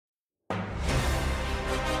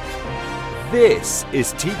This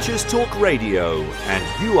is Teachers Talk Radio,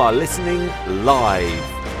 and you are listening live.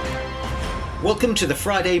 Welcome to the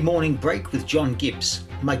Friday morning break with John Gibbs.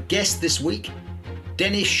 My guest this week,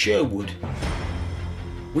 Dennis Sherwood.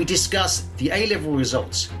 We discuss the A-level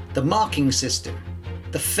results, the marking system,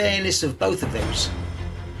 the fairness of both of those,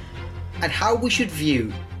 and how we should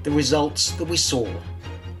view the results that we saw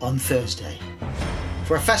on Thursday.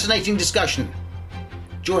 For a fascinating discussion,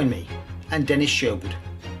 join me and Dennis Sherwood.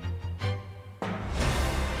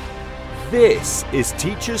 This is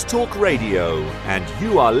Teachers Talk Radio, and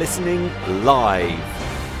you are listening live.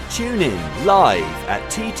 Tune in live at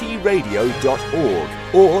ttradio.org,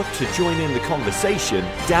 or to join in the conversation,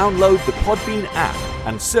 download the Podbean app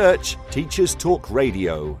and search Teachers Talk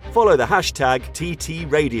Radio. Follow the hashtag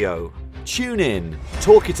TTRadio. Tune in,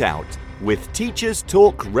 talk it out with Teachers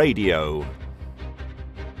Talk Radio.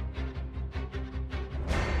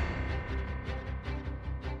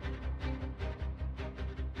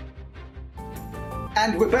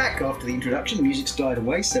 And we're back after the introduction. The music's died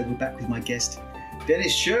away, so we're back with my guest,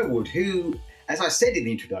 Dennis Sherwood, who, as I said in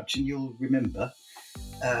the introduction, you'll remember,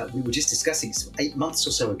 we were just discussing 8 months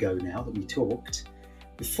or so ago now that we talked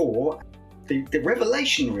before the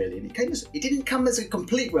revelation, really. And it didn't come as a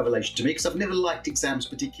complete revelation to me, because I've never liked exams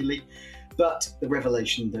particularly, but the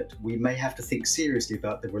revelation that we may have to think seriously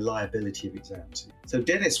about the reliability of exams. So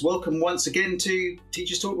Dennis, welcome once again to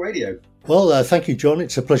Teachers Talk Radio. Well, thank you, John.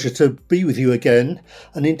 It's a pleasure to be with you again.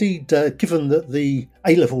 And indeed, given that the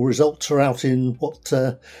A-level results are out in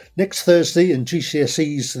next Thursday, and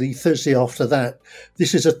GCSEs the Thursday after that,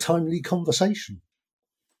 this is a timely conversation.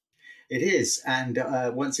 It is. And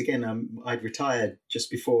once again, I'd retired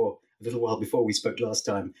just a little while before we spoke last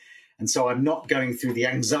time. And so I'm not going through the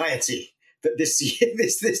anxiety that this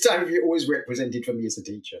time of year always represented for me as a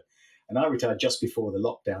teacher. And I retired just before the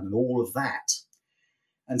lockdown and all of that.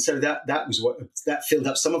 And so that filled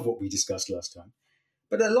up some of what we discussed last time.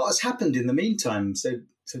 But a lot has happened in the meantime. So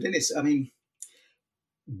Dennis, I mean,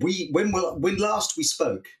 when last we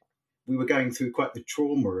spoke, we were going through quite the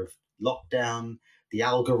trauma of lockdown, the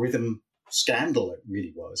algorithm scandal it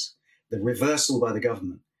really was, the reversal by the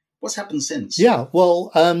government. What's happened since? Yeah,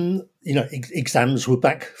 well, exams were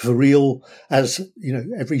back for real, as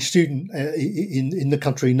every student in the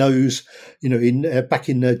country knows. Back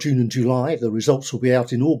in June and July, the results will be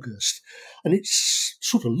out in August, and it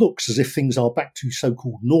sort of looks as if things are back to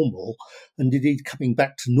so-called normal. And indeed, coming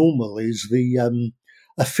back to normal is the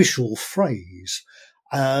official phrase,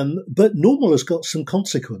 but normal has got some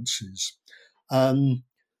consequences.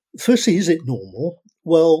 Firstly, is it normal?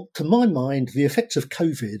 Well, to my mind, the effects of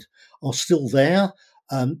COVID are still there.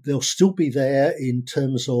 They'll still be there in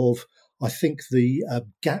terms of, I think, the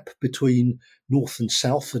gap between North and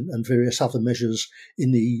South and various other measures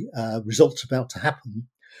in the results about to happen.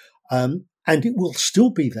 And it will still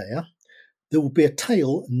be there. There will be a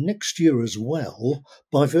tail next year as well,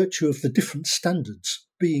 by virtue of the different standards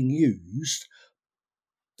being used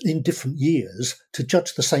in different years to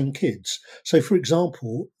judge the same kids. So, for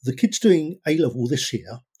example, the kids doing A-level this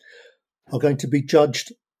year are going to be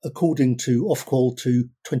judged according to Ofqual to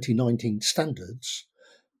 2019 standards,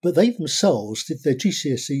 but they themselves did their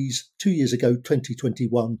GCSEs 2 years ago,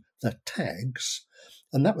 2021, their tags,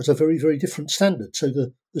 and that was a very, very different standard. So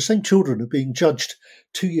the same children are being judged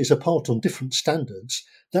 2 years apart on different standards.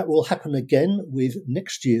 That will happen again with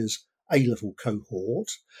next year's A-level cohort,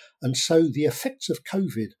 and so the effects of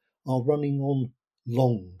COVID are running on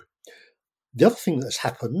long. The other thing that's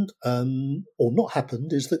happened, or not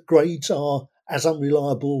happened, is that grades are as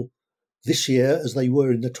unreliable this year as they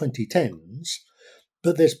were in the 2010s,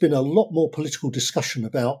 but there's been a lot more political discussion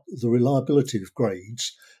about the reliability of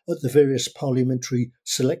grades at the various parliamentary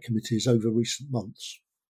select committees over recent months.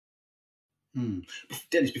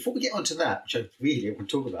 Dennis, before we get on to that, which I really want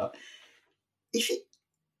to talk about,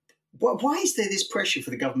 why is there this pressure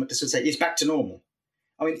for the government to say it's back to normal?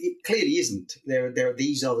 I mean, it clearly isn't.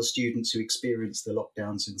 These are the students who experience the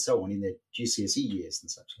lockdowns and so on in their GCSE years and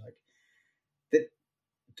such like.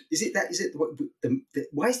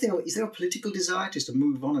 Why is there a political desire just to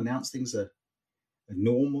move on, announce things are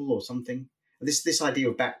normal or something? This idea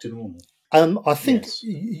of back to normal. I think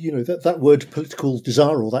that word political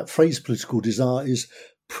desire, or that phrase political desire, is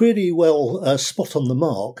pretty well spot on the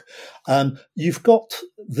mark. You've got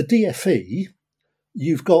the DFE,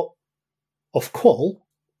 you've got Ofqual,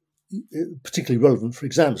 particularly relevant for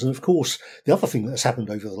exams. And of course, the other thing that's happened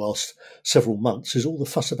over the last several months is all the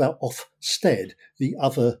fuss about Ofsted, the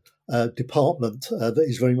other department that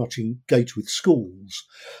is very much engaged with schools.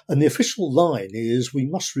 And the official line is we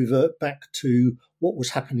must revert back to what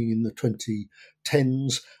was happening in the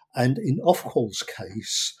 2010s. And in Ofqual's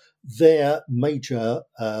case, their major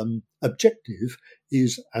objective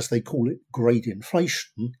is, as they call it, grade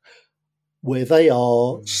inflation, where they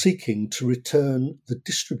are seeking to return the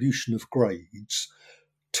distribution of grades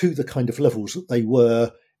to the kind of levels that they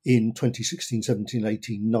were in 2016, 17,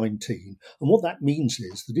 18, 19. And what that means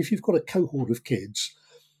is that if you've got a cohort of kids,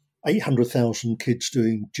 800,000 kids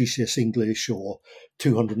doing GCSE English or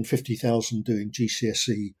 250,000 doing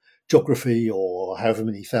GCSE Geography or however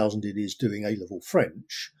many thousand it is doing A-level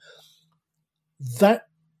French, that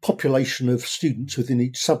population of students within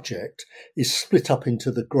each subject is split up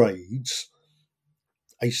into the grades,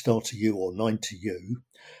 A star to U or 9 to U.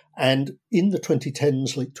 And in the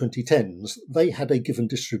 2010s, late 2010s, they had a given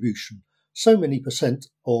distribution. So many percent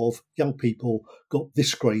of young people got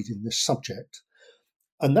this grade in this subject.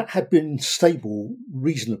 And that had been stable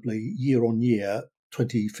reasonably year on year,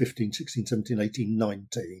 2015, 16, 17, 18,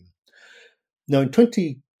 19. Now, in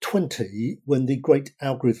 2020, when the great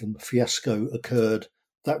algorithm fiasco occurred,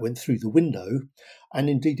 that went through the window. And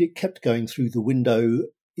indeed, it kept going through the window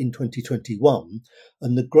in 2021.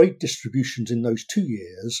 And the grade distributions in those 2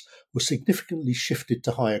 years were significantly shifted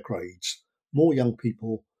to higher grades. More young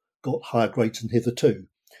people got higher grades than hitherto.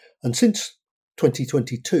 And since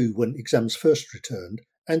 2022, when exams first returned,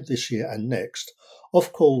 and this year and next,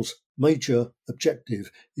 Ofqual's major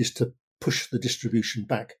objective is to push the distribution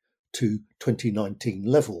back to 2019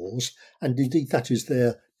 levels, and indeed that is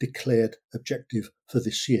their declared objective for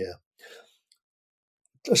this year.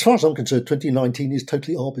 As far as I'm concerned, 2019 is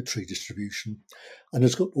totally arbitrary distribution and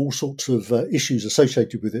has got all sorts of issues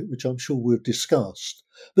associated with it, which I'm sure we've discussed.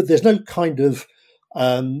 But there's no kind of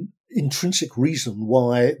intrinsic reason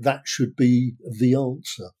why that should be the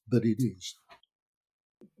answer, but it is.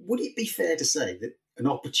 Would it be fair to say that an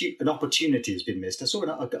opportunity has been missed? I saw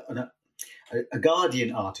a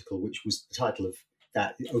Guardian article, which was the title of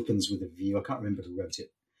that. It opens with a view. I can't remember who wrote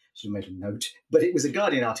it. Should have made a note. But it was a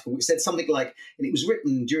Guardian article which said something like, and it was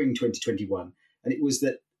written during 2021, and it was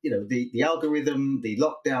that, the algorithm, the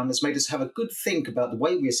lockdown has made us have a good think about the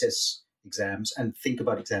way we assess exams and think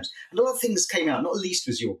about exams. And a lot of things came out, not least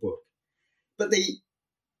was your book. But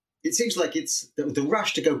it seems like it's the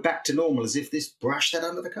rush to go back to normal, as if this brushed that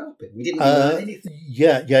under the carpet. We didn't learn anything.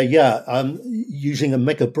 Yeah. Using a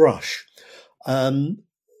mega brush.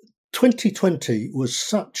 2020 was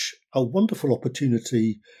such a wonderful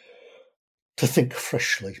opportunity to think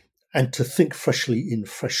freshly and to think freshly in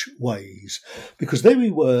fresh ways, because there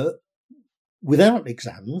we were without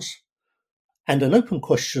exams and an open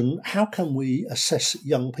question: how can we assess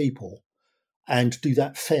young people and do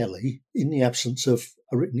that fairly in the absence of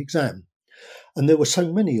a written exam? And there were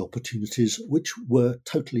so many opportunities which were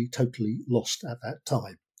totally lost at that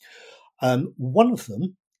time. One of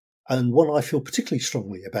them, and one I feel particularly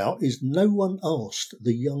strongly about, is no one asked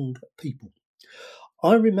the young people.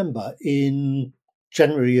 I remember in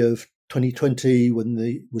January of 2020, when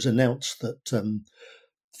it was announced that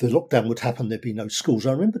the lockdown would happen, there'd be no schools,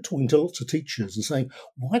 I remember talking to lots of teachers and saying,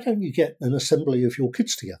 why don't you get an assembly of your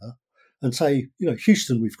kids together and say,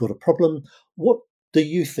 Houston, we've got a problem. What do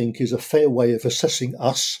you think is a fair way of assessing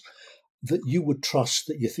us that you would trust,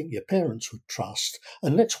 that you think your parents would trust?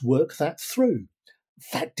 And let's work that through.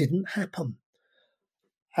 That didn't happen.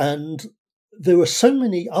 And there are so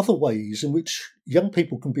many other ways in which young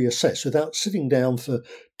people can be assessed without sitting down for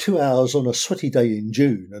 2 hours on a sweaty day in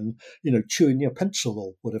June and, chewing your pencil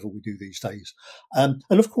or whatever we do these days. And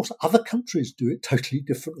of course, other countries do it totally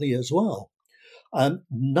differently as well.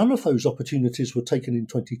 None of those opportunities were taken in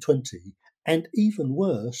 2020, and even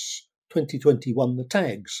worse, 2021 the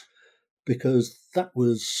tags, because that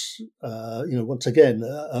was, once again,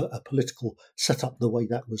 a political setup, the way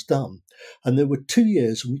that was done. And there were 2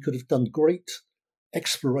 years when we could have done great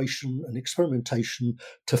exploration and experimentation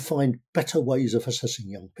to find better ways of assessing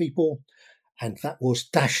young people. And that was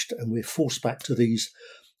dashed, and we're forced back to these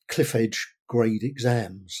cliff edge grade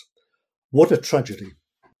exams. What a tragedy.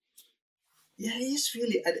 Yeah, it is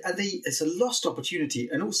really. It's a lost opportunity.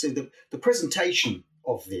 And also the presentation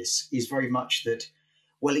of this is very much that,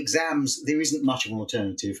 well, exams, there isn't much of an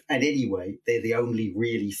alternative. And anyway, they're the only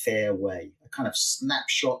really fair way, a kind of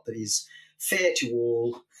snapshot that is fair to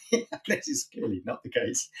all. That is clearly not the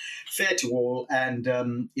case. Fair to all. And,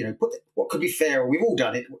 what could be fair? We've all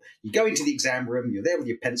done it. You go into the exam room, you're there with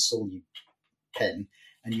your pencil, your pen,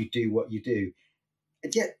 and you do what you do.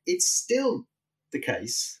 And yet it's still the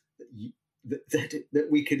case that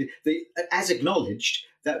we could, as acknowledged,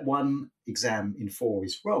 that one exam in 4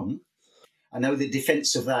 is wrong. I know the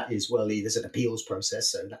defence of that is, well, there's an appeals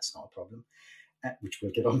process, so that's not a problem, which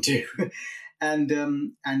we'll get on to, and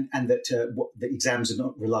that the exams are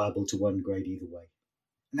not reliable to one grade either way,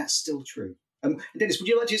 and that's still true. Dennis, would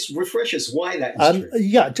you like to just refresh us why that is true?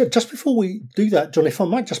 Yeah, just before we do that, John, if I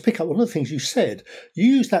might just pick up one of the things you said, you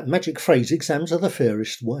used that magic phrase, exams are the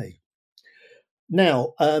fairest way.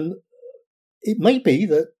 Now, it may be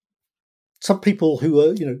that some people who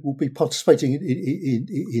are, will be participating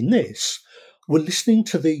in this were listening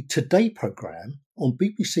to the Today programme on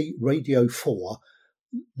BBC Radio 4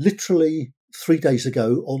 literally 3 days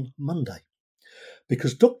ago on Monday.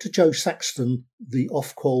 Because Dr. Joe Saxton, the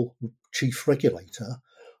Ofqual chief regulator,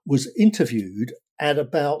 was interviewed at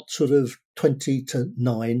about sort of 20 to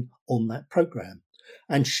 9 on that programme.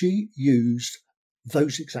 And she used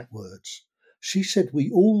those exact words. She said,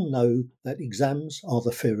 we all know that exams are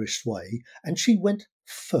the fairest way. And she went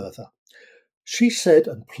further. She said,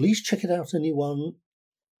 and please check it out, anyone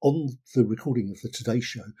on the recording of the Today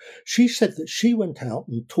Show, she said that she went out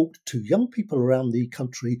and talked to young people around the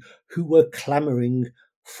country who were clamouring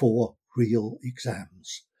for real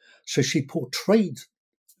exams. So she portrayed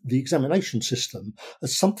the examination system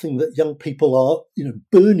as something that young people are,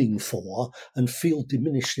 burning for and feel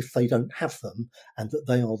diminished if they don't have them, and that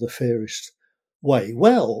they are the fairest way.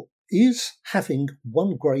 Well, is having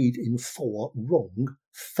 1 grade in 4 wrong,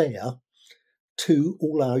 fair to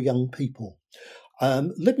all our young people?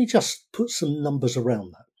 Let me just put some numbers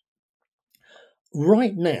around that.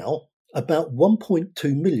 Right now, about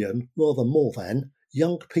 1.2 million, rather more than,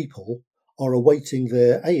 young people are awaiting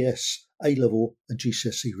their AS, A-level and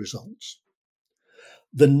GCSE results.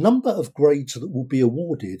 The number of grades that will be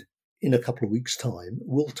awarded in a couple of weeks' time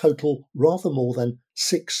will total rather more than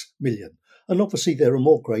 6 million. And obviously there are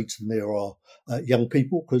more grades than there are young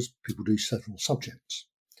people, because people do several subjects.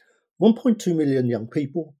 1.2 million young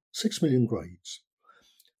people, 6 million grades,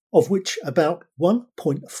 of which about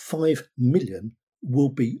 1.5 million will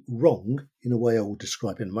be wrong in a way I will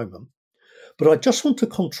describe in a moment. But I just want to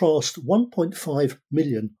contrast 1.5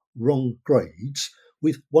 million wrong grades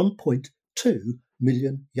with 1.2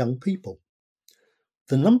 million young people.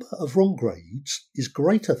 The number of wrong grades is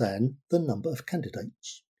greater than the number of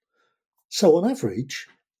candidates. So on average,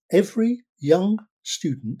 every young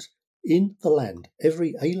student in the land,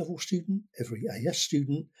 every A-level student, every AS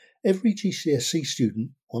student, every GCSE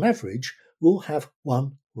student, on average, will have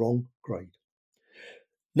 1 wrong grade.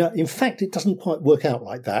 Now, in fact, it doesn't quite work out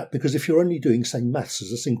like that, because if you're only doing, say, maths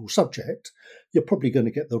as a single subject, you're probably going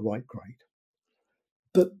to get the right grade.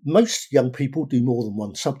 But most young people do more than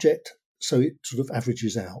one subject, so it sort of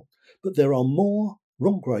averages out. But there are more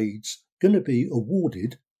wrong grades going to be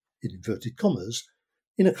awarded, in inverted commas,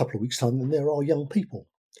 in a couple of weeks' time than there are young people.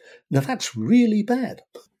 Now, that's really bad.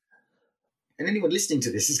 And anyone listening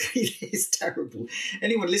to this is terrible.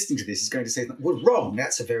 Anyone listening to this is going to say, well, wrong,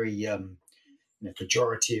 that's a very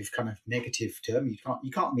pejorative, kind of negative term.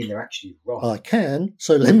 You can't mean they're actually wrong. I can,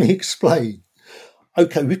 so let me explain.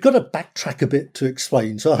 Okay, we've got to backtrack a bit to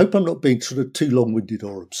explain, so I hope I'm not being sort of too long-winded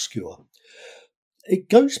or obscure. It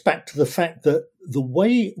goes back to the fact that the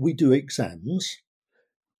way we do exams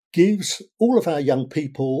gives all of our young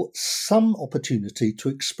people some opportunity to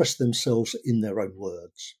express themselves in their own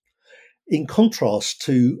words, in contrast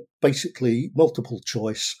to basically multiple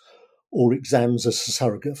choice or exams as a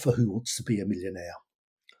surrogate for who wants to be a millionaire.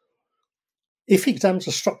 If exams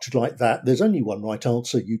are structured like that, there's only one right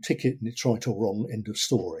answer, you tick it and it's right or wrong, end of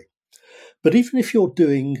story. But even if you're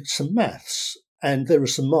doing some maths and there are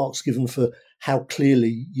some marks given for how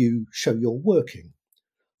clearly you show you're working,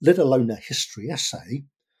 let alone a history essay,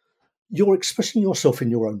 you're expressing yourself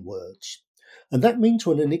in your own words. And that means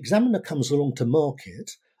when an examiner comes along to mark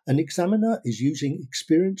it, an examiner is using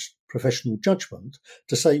experienced professional judgment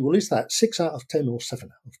to say, well, is that 6 out of 10 or 7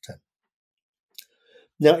 out of 10?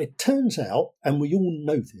 Now, it turns out, and we all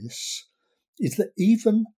know this, is that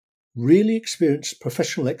even really experienced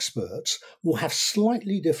professional experts will have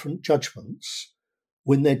slightly different judgments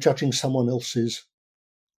when they're judging someone else's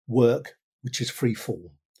work, which is free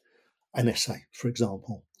form, an essay, for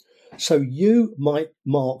example. So you might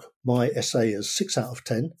mark my essay as 6 out of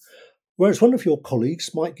 10, whereas one of your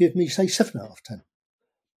colleagues might give me, say, 7 out of 10.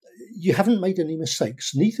 You haven't made any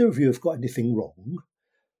mistakes. Neither of you have got anything wrong,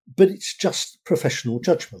 but it's just professional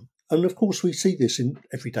judgment. And of course, we see this in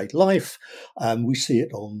everyday life. We see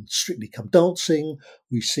it on Strictly Come Dancing.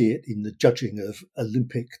 We see it in the judging of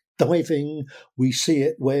Olympic diving. We see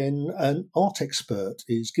it when an art expert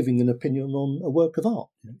is giving an opinion on a work of art.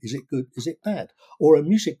 Is it good? Is it bad? Or a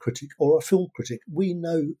music critic or a film critic. We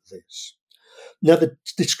know this. Now, the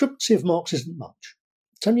discrepancy of marks isn't much.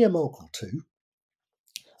 It's only a mark or two.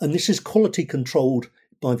 And this is quality controlled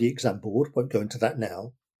by the exam board. Won't go into that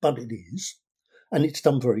now, but it is. And it's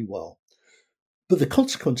done very well. But the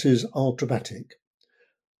consequences are dramatic.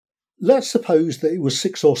 let's suppose that it was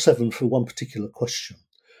 6 or 7 for one particular question.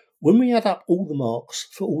 When we add up all the marks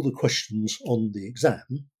for all the questions on the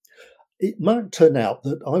exam, it might turn out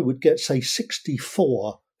that I would get, say,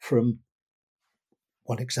 64 from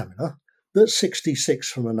one examiner, but 66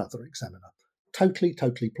 from another examiner. Totally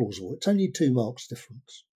plausible. It's only 2 marks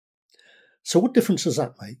difference. So what difference does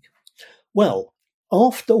that make? Well,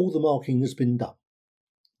 after all the marking has been done,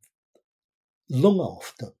 long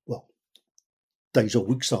after, well, days or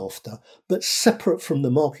weeks after, but separate from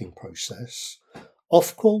the marking process,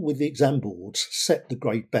 Ofqual with the exam boards set the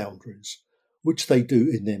grade boundaries, which they do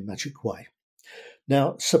in their magic way.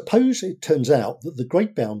 Now, suppose it turns out that the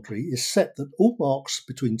grade boundary is set that all marks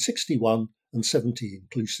between 61 and 70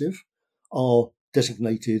 inclusive are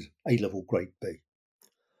designated A-level grade B.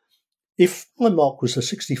 If my mark was a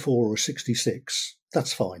 64 or a 66,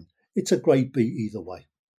 that's fine. It's a grade B either way.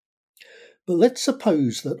 But let's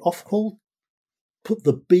suppose that Ofqual put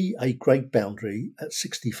the BA grade boundary at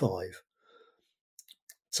 65.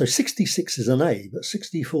 So 66 is an A, but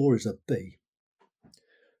 64 is a B.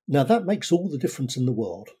 Now that makes all the difference in the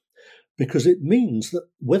world, because it means that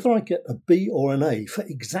whether I get a B or an A for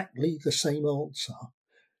exactly the same answer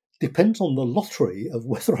depends on the lottery of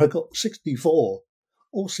whether I got 64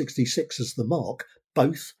 or 66 as the mark,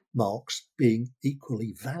 both marks being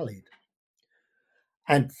equally valid.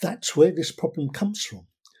 And that's where this problem comes from.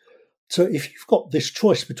 So if you've got this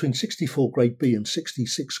choice between 64 grade B and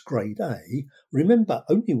 66 grade A, remember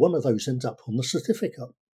only one of those ends up on the certificate.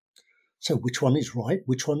 So which one is right,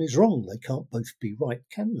 which one is wrong? They can't both be right,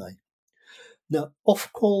 can they? Now,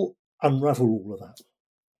 Ofqual unravel all of that.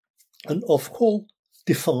 And Ofqual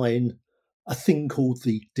define a thing called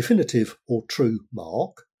the definitive or true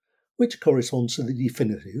mark, which corresponds to the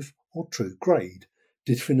definitive or true grade.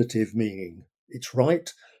 Definitive meaning it's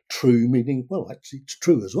right, true meaning, well, actually it's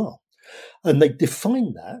true as well. And they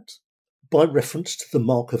define that by reference to the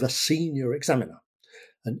mark of a senior examiner.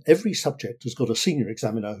 And every subject has got a senior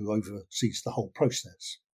examiner who oversees the whole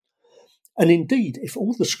process. And indeed, if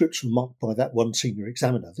all the scripts were marked by that one senior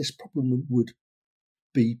examiner, this problem would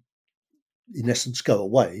be, in essence, go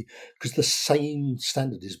away, because the same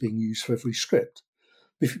standard is being used for every script.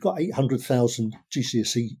 But if you've got 800,000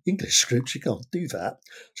 GCSE English scripts, you can't do that.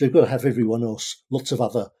 So you've got to have everyone else, lots of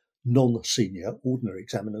other non-senior ordinary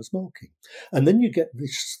examiners marking. And then you get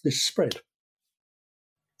this spread.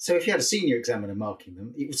 So if you had a senior examiner marking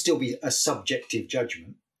them, it would still be a subjective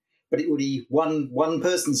judgment, but it would be one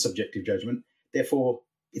person's subjective judgment. Therefore,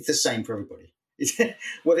 it's the same for everybody.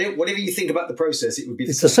 Whatever you think about the process, it would be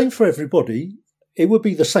the same. It's the same for everybody. It would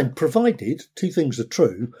be the same, provided 2 things are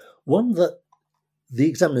true. One, that the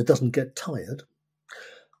examiner doesn't get tired,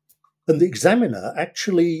 and the examiner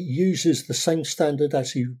actually uses the same standard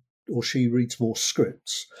as he or she reads more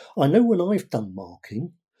scripts. I know when I've done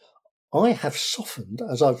marking, I have softened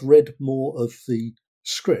as I've read more of the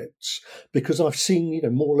scripts, because I've seen,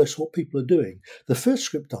 more or less what people are doing. The first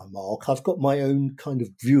script I mark, I've got my own kind of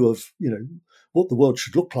view of, what the world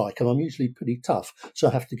should look like, and I'm usually pretty tough, so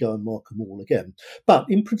I have to go and mark them all again. But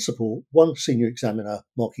in principle, one senior examiner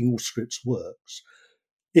marking all scripts works.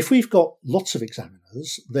 If we've got lots of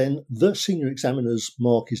examiners, then the senior examiner's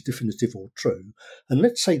mark is definitive or true. And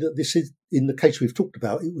let's say that this is, in the case we've talked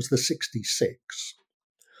about, it was the 66.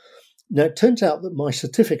 Now, it turns out that my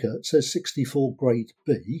certificate says 64 grade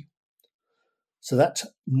B, so that's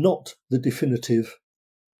not the definitive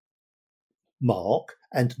mark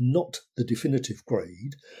and not the definitive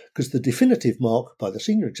grade, because the definitive mark by the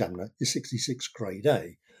senior examiner is 66 grade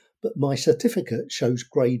A, but my certificate shows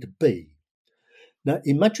grade B. Now,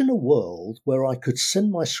 imagine a world where I could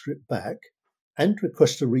send my script back and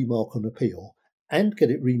request a remark on appeal and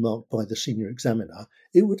get it remarked by the senior examiner.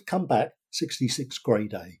 It would come back 66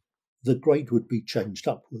 grade A. The grade would be changed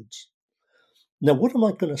upwards. Now, what am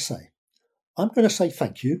I going to say? I'm going to say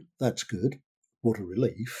thank you, that's good, what a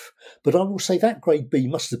relief, but I will say that grade B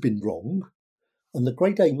must have been wrong and the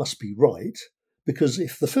grade A must be right, because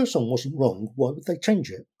if the first one wasn't wrong, why would they change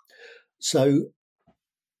it? So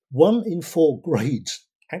 1 in 4 grades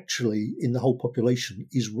actually in the whole population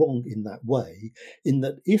is wrong in that way, in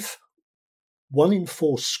that if 1 in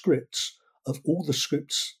 4 scripts of all the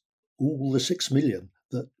scripts, all the 6 million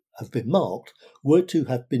that have been marked, were to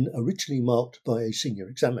have been originally marked by a senior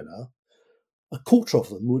examiner, a quarter of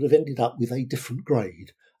them would have ended up with a different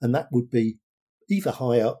grade, and that would be either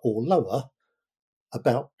higher or lower,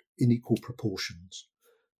 about in equal proportions.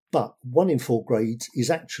 But 1 in 4 grades is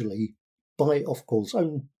actually, by Ofqual's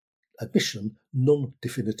own admission,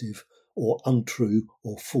 non-definitive or untrue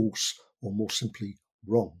or false or more simply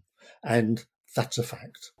wrong. And that's a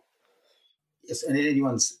fact. Yes, and in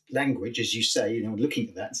anyone's language, as you say, looking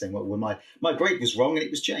at that and saying, well, my grade was wrong and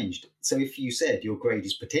it was changed. So if you said your grade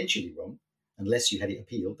is potentially wrong, unless you had it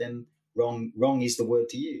appealed, then wrong is the word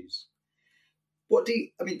to use.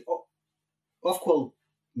 Ofqual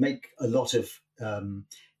make a lot of,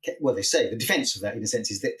 they say the defence of that, in a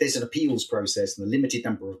sense, is that there's an appeals process and a limited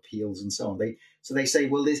number of appeals and so on. They say,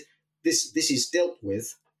 well, this is dealt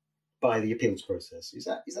with by the appeals process. Is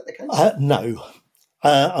that the case? No.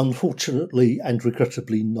 Unfortunately and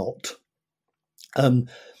regrettably not. And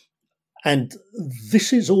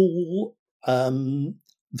this is all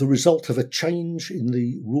the result of a change in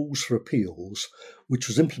the rules for appeals, which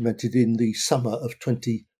was implemented in the summer of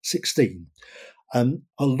 2016. A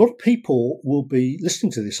lot of people will be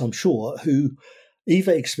listening to this, I'm sure, who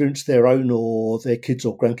either experienced their own or their kids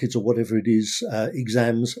or grandkids or whatever it is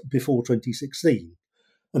exams before 2016.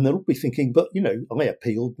 And they'll be thinking, but, I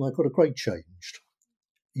appealed and I got a grade changed.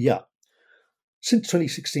 Yeah. Since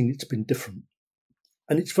 2016, it's been different.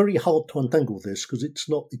 And it's very hard to untangle this because it's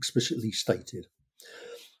not explicitly stated.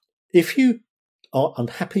 If you are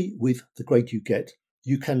unhappy with the grade you get,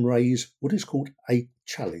 you can raise what is called a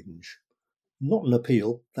challenge. Not an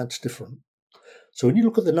appeal, that's different. So when you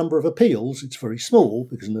look at the number of appeals, it's very small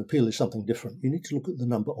because an appeal is something different. You need to look at the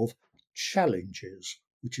number of challenges,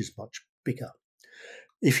 which is much bigger.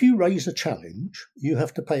 If you raise a challenge, you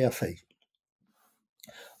have to pay a fee.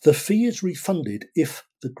 The fee is refunded if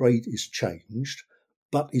the grade is changed,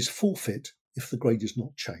 but is forfeit if the grade is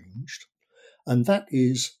not changed. And that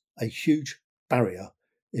is a huge barrier,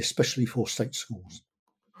 especially for state schools,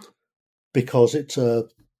 because it's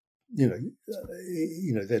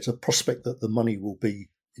there's a prospect that the money will be,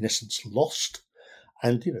 in essence, lost,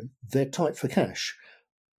 and, they're tight for cash.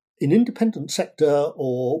 In independent sector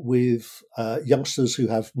or with youngsters who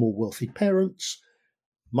have more wealthy parents,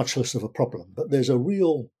 much less of a problem. But there's a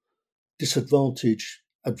real advantage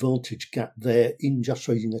gap there in just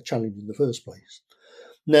raising a challenge in the first place.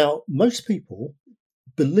 Now, most people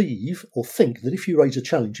believe or think that if you raise a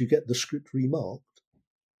challenge, you get the script remarked.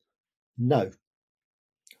 No.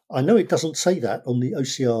 I know it doesn't say that on the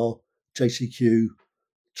OCR,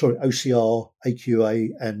 AQA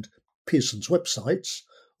and Pearson's websites,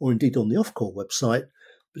 or indeed on the Ofqual website,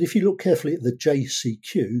 but if you look carefully at the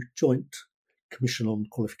JCQ, Joint Commission on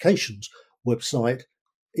Qualifications website,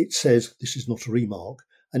 it says this is not a remark.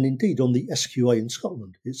 And indeed on the SQA in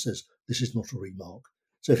Scotland, it says this is not a remark.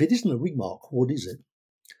 So if it isn't a remark, what is it?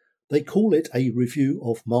 They call it a review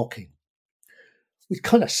of marking, which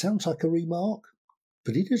kind of sounds like a remark,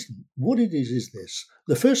 but it isn't. What it is this.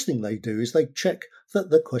 The first thing they do is they check that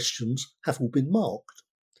the questions have all been marked,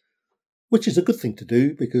 which is a good thing to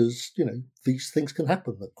do because, these things can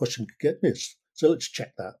happen. The question could get missed. So let's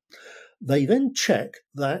check that. They then check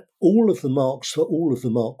that all of the marks for all of the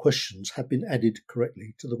marked questions have been added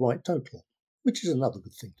correctly to the right total, which is another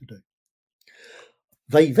good thing to do.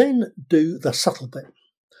 They then do the subtle bit,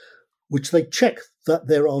 which they check that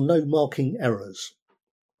there are no marking errors.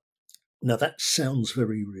 Now that sounds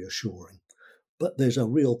very reassuring, but there's a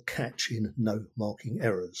real catch in no marking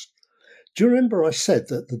errors. Do you remember I said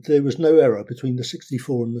that there was no error between the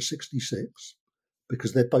 64 and the 66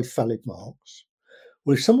 because they're both valid marks?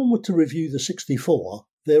 Well, if someone were to review the 64,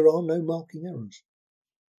 there are no marking errors.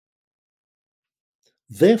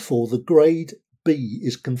 Therefore, the grade B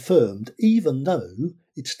is confirmed, even though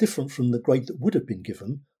it's different from the grade that would have been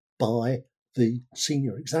given by the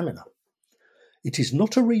senior examiner. It is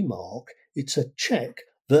not a remark, it's a check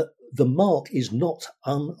that the mark is not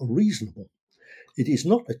unreasonable. It is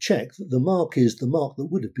not a check that the mark is the mark that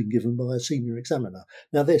would have been given by a senior examiner.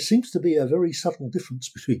 Now, there seems to be a very subtle difference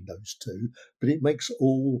between those two, but it makes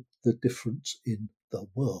all the difference in the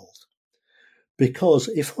world. Because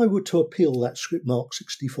if I were to appeal that script mark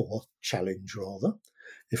 64, challenge rather,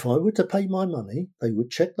 if I were to pay my money, they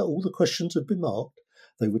would check that all the questions have been marked,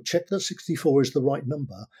 they would check that 64 is the right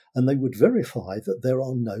number, and they would verify that there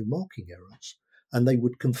are no marking errors, and they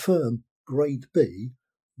would confirm grade B,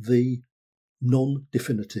 the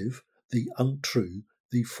non-definitive, the untrue,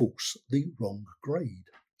 the false, the wrong grade.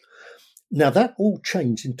 Now that all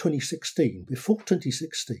changed in 2016. Before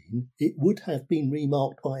 2016, it would have been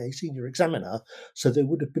remarked by a senior examiner, so there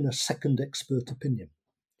would have been a second expert opinion.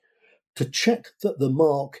 To check that the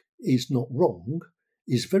mark is not wrong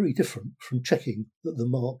is very different from checking that the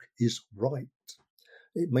mark is right.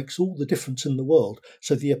 It makes all the difference in the world.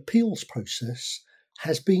 So the appeals process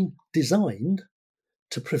has been designed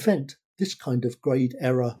to prevent this kind of grade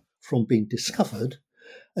error from being discovered.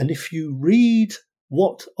 And if you read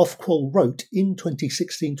what Ofqual wrote in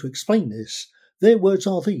 2016 to explain this, their words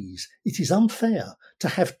are these: it is unfair to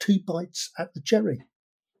have two bites at the cherry.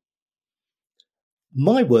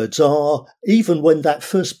 My words are, even when that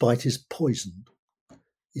first bite is poisoned,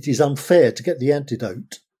 it is unfair to get the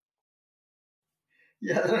antidote.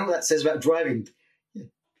 Yeah, I don't know what that says about driving.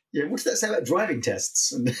 Yeah, what does that say about driving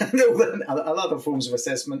tests and other forms of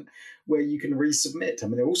assessment where you can resubmit? I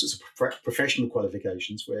mean, there are all sorts of professional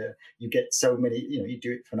qualifications where you get so many, you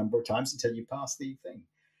do it for a number of times until you pass the thing.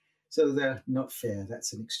 So they're not fair.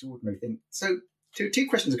 That's an extraordinary thing. So two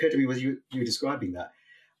questions occurred to me as you were describing that.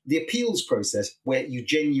 The appeals process where you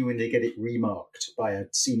genuinely get it remarked by a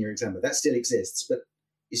senior examiner, that still exists, but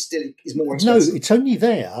is more expensive. No, it's only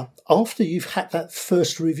there after you've had that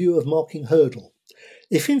first review of marking hurdle.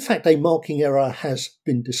 If in fact a marking error has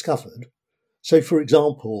been discovered, so for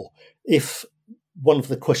example, if one of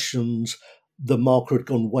the questions, the marker had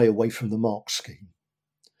gone way away from the mark scheme,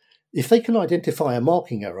 if they can identify a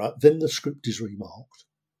marking error, then the script is remarked.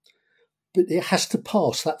 But it has to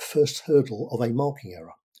pass that first hurdle of a marking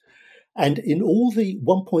error. And in all the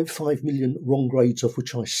 1.5 million wrong grades of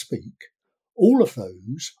which I speak, all of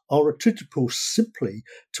those are attributable simply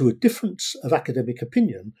to a difference of academic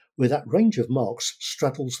opinion where that range of marks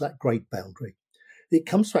straddles that grade boundary. It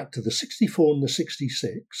comes back to the 64 and the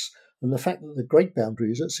 66 and the fact that the grade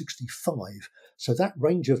boundary is at 65. So that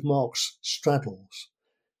range of marks straddles.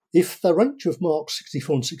 If the range of marks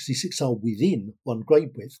 64 and 66 are within one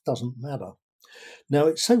grade width, doesn't matter. Now,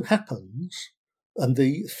 it so happens, and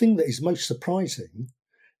the thing that is most surprising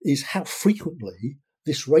is how frequently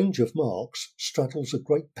this range of marks straddles a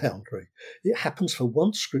grade boundary. It happens for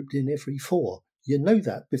one script in every 4. You know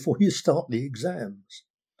that before you start the exams.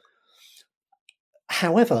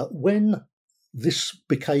 However, when this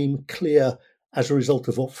became clear as a result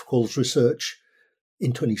of Ofqual's research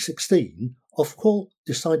in 2016, Ofqual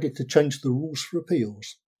decided to change the rules for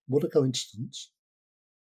appeals. What a coincidence.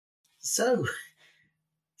 So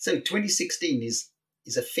 2016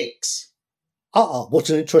 is a fix. What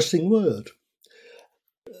an interesting word.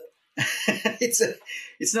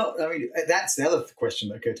 It's not. I mean, that's the other question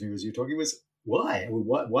that occurred to me as you were talking was why?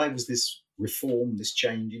 Why was this reform, this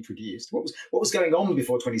change introduced? What was going on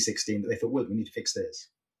before 2016 that they thought, well, we need to fix this,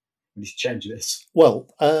 we need to change this? Well,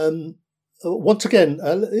 once again,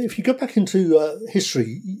 if you go back into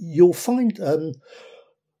history, you'll find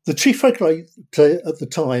the chief regulator at the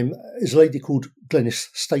time is a lady called Dennis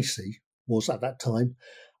Stacey, was at that time.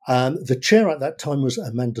 The chair at that time was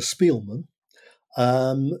Amanda Spielman.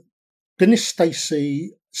 Dennis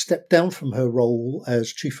Stacey stepped down from her role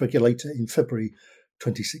as chief regulator in February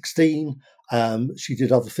 2016. She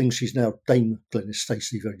did other things. She's now Dame Dennis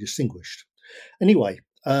Stacey, very distinguished. Anyway,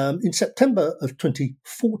 in September of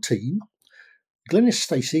 2014, Dennis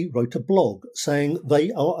Stacey wrote a blog saying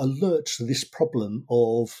they are alert to this problem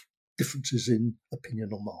of differences in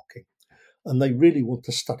opinion on marking, and they really want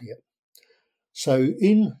to study it. So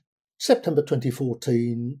in September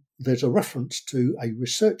 2014, there's a reference to a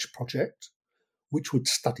research project which would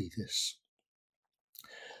study this.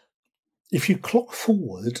 If you clock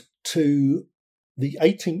forward to the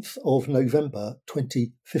 18th of November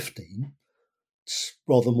 2015, it's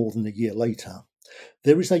rather more than a year later,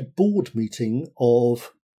 there is a board meeting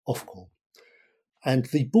of Ofqual, and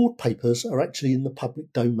the board papers are actually in the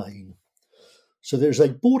public domain. So there's a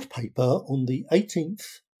board paper on the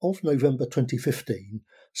 18th of November 2015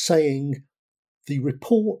 saying the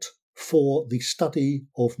report for the study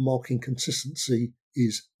of marking consistency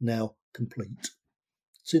is now complete.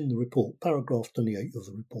 It's in the report, paragraph 28 of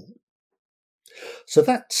the report. So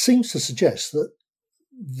that seems to suggest that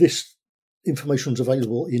this information is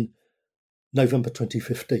available in November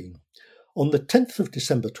 2015. On the 10th of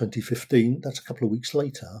December 2015, that's a couple of weeks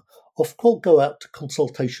later, Ofqual go out to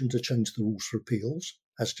consultation to change the rules for appeals,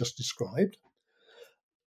 as just described.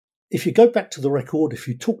 If you go back to the record, if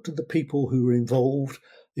you talk to the people who were involved,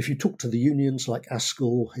 if you talk to the unions like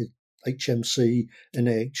ASCL, HMC, and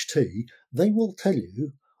AHT, they will tell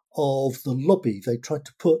you of the lobby they tried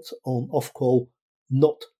to put on Ofqual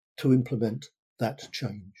not to implement that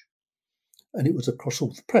change. And it was across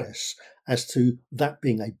all the press as to that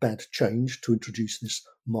being a bad change to introduce this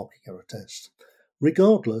marking error test.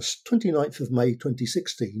 Regardless, 29th of May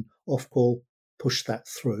 2016, Ofqual pushed that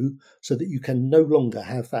through so that you can no longer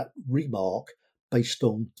have that remark based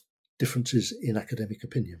on differences in academic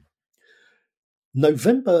opinion.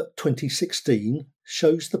 November 2016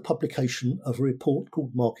 shows the publication of a report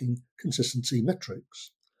called Marking Consistency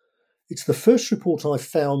Metrics. It's the first report I've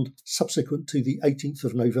found subsequent to the 18th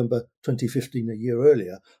of November 2015, a year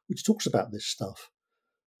earlier, which talks about this stuff.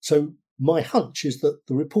 So my hunch is that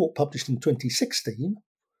the report published in 2016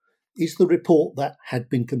 is the report that had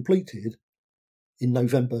been completed in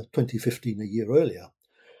November 2015, a year earlier.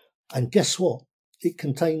 And guess what? it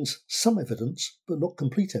contains some evidence, but not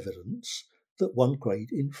complete evidence, that 1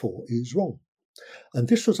 grade in 4 is wrong. And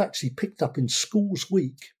this was actually picked up in Schools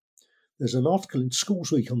Week. There's an article in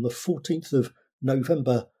Schools Week on the 14th of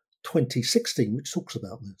November 2016 which talks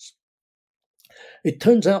about this. It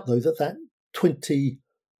turns out, though, that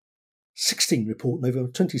 2016 report, November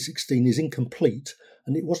 2016, is incomplete,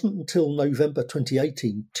 and it wasn't until November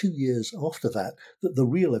 2018, 2 years after that, that the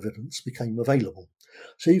real evidence became available.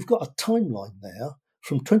 So you've got a timeline there.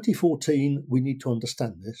 From 2014, we need to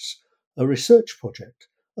understand this, a research project,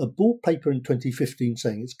 a board paper in 2015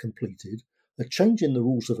 saying it's completed, a change in the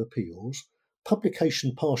rules of appeals,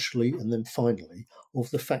 publication partially, and then finally of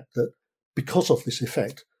the fact that because of this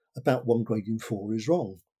effect, about 1 grade in 4 is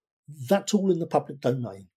wrong. That's all in the public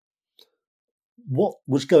domain. What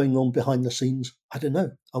was going on behind the scenes? I don't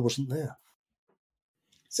know. I wasn't there.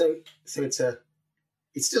 So it's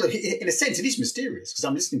still, in a sense, it is mysterious, because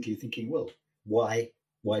I'm listening to you thinking, well, why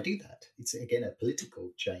do that? It's again a political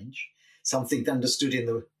change, something understood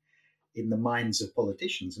in the minds of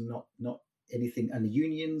politicians, and not anything. And the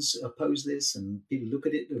unions oppose this, and people look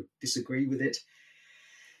at it or disagree with it.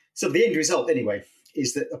 So the end result, anyway,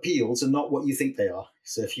 is that appeals are not what you think they are.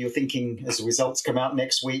 So if you're thinking as the results come out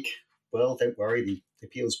next week, well, don't worry, the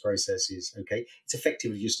appeals process is okay. It's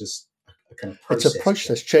effectively just a kind of process. It's a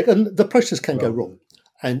process check, and the process can go wrong.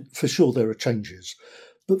 And for sure there are changes.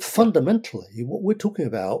 But fundamentally, what we're talking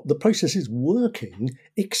about, the process is working,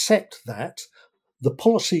 except that the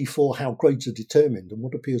policy for how grades are determined and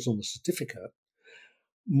what appears on the certificate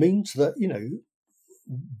means that,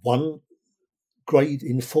 1 grade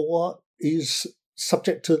in 4 is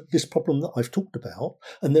subject to this problem that I've talked about.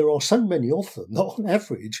 And there are so many of them that on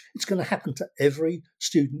average, it's going to happen to every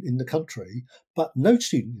student in the country, but no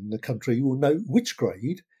student in the country will know which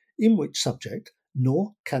grade, in which subject,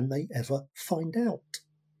 nor can they ever find out.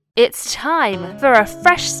 It's time for a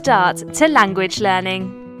fresh start to language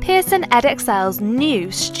learning. Pearson EdXL's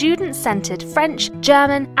new student-centred French,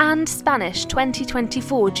 German and Spanish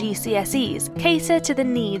 2024 GCSEs cater to the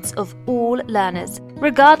needs of all learners,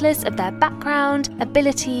 regardless of their background,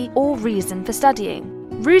 ability or reason for studying.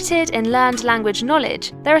 Rooted in learned language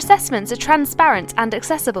knowledge, their assessments are transparent and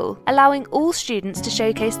accessible, allowing all students to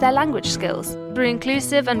showcase their language skills. Through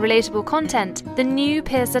inclusive and relatable content, the new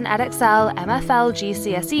Pearson EdXL MFL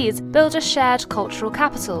GCSEs build a shared cultural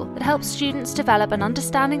capital that helps students develop an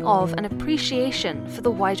understanding of and appreciation for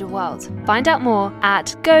the wider world. Find out more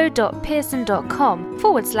at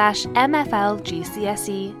go.pearson.com/MFL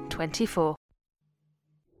GCSE 24.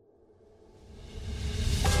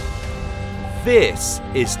 This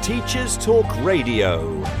is Teachers Talk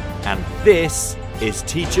Radio, and this is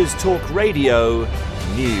Teachers Talk Radio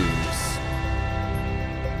News.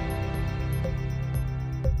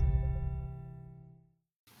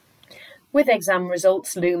 With exam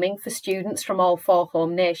results looming for students from all 4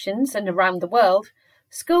 home nations and around the world,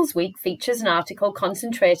 Schools Week features an article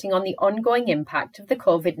concentrating on the ongoing impact of the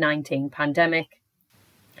COVID-19 pandemic.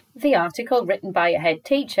 The article, written by a head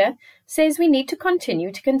teacher, says we need to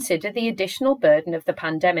continue to consider the additional burden of the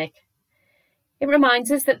pandemic. It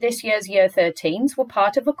reminds us that this year's Year 13s were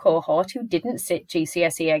part of a cohort who didn't sit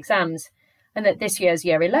GCSE exams, and that this year's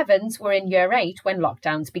Year 11s were in Year 8 when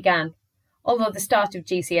lockdowns began, although the start of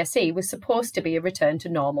GCSE was supposed to be a return to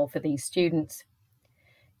normal for these students.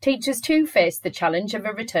 Teachers too faced the challenge of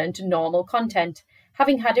a return to normal content,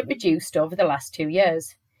 having had it reduced over the last 2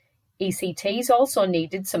 years. ECTs also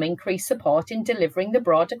needed some increased support in delivering the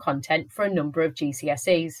broader content for a number of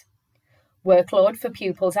GCSEs. Workload for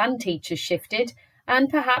pupils and teachers shifted and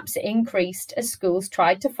perhaps increased as schools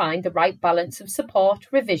tried to find the right balance of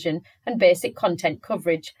support, revision and basic content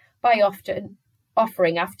coverage by often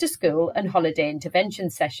offering after-school and holiday intervention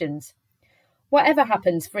sessions. Whatever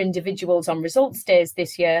happens for individuals on results days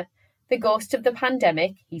this year, the ghost of the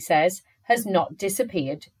pandemic, he says, has not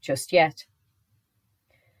disappeared just yet.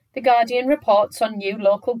 The Guardian reports on new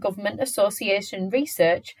local government association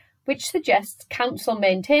research which suggests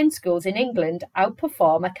council-maintained schools in England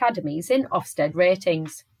outperform academies in Ofsted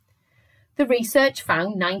ratings. The research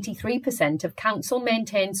found 93% of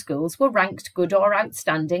council-maintained schools were ranked good or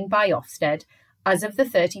outstanding by Ofsted as of the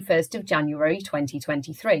 31st of January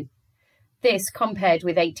 2023. This compared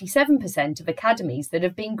with 87% of academies that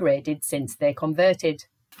have been graded since they converted.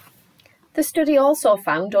 The study also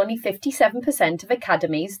found only 57% of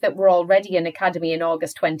academies that were already an academy in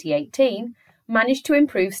August 2018 managed to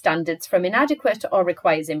improve standards from inadequate or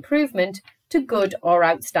requires improvement to good or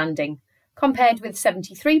outstanding, compared with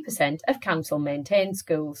 73% of council-maintained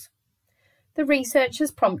schools. The research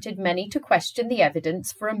has prompted many to question the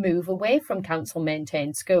evidence for a move away from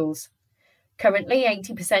council-maintained schools. Currently,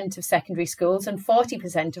 80% of secondary schools and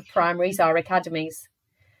 40% of primaries are academies.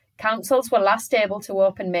 Councils were last able to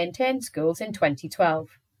open maintained schools in 2012.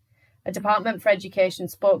 A Department for Education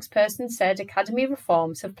spokesperson said academy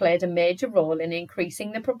reforms have played a major role in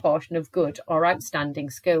increasing the proportion of good or outstanding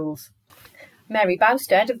schools. Mary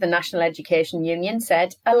Bousted of the National Education Union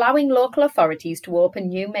said allowing local authorities to open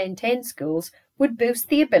new maintained schools would boost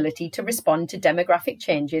the ability to respond to demographic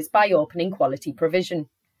changes by opening quality provision.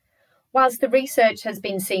 Whilst the research has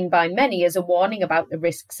been seen by many as a warning about the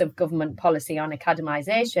risks of government policy on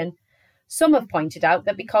academisation, some have pointed out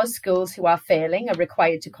that because schools who are failing are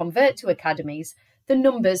required to convert to academies, the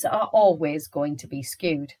numbers are always going to be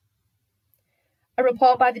skewed. A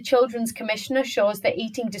report by the Children's Commissioner shows that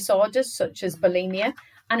eating disorders such as bulimia,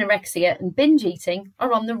 anorexia and binge eating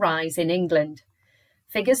are on the rise in England.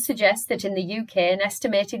 Figures suggest that in the UK an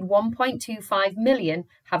estimated 1.25 million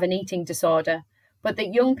have an eating disorder, but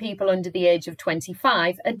that young people under the age of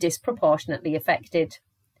 25 are disproportionately affected.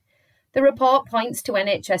 The report points to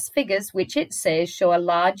NHS figures which it says show a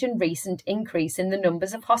large and recent increase in the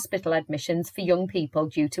numbers of hospital admissions for young people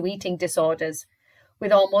due to eating disorders,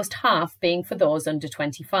 with almost half being for those under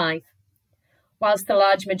 25. Whilst the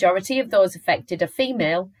large majority of those affected are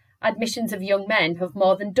female, admissions of young men have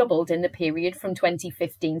more than doubled in the period from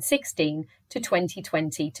 2015-16 to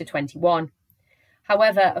 2020-21.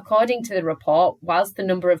 However, according to the report, whilst the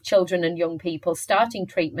number of children and young people starting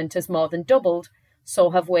treatment has more than doubled,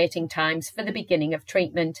 so have waiting times for the beginning of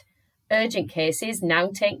treatment. Urgent cases now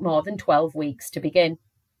take more than 12 weeks to begin.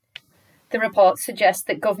 The report suggests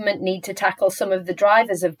that government need to tackle some of the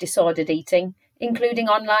drivers of disordered eating, including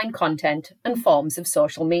online content and forms of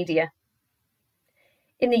social media.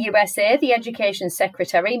 In the USA, the Education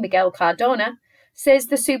Secretary, Miguel Cardona, says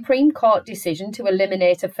the Supreme Court decision to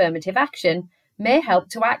eliminate affirmative action may help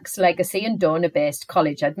to axe legacy and donor-based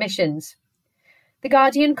college admissions. The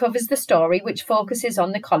Guardian covers the story which focuses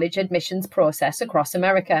on the college admissions process across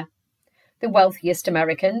America. The wealthiest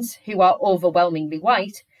Americans, who are overwhelmingly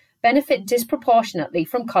white, benefit disproportionately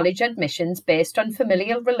from college admissions based on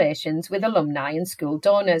familial relations with alumni and school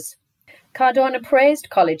donors. Cardona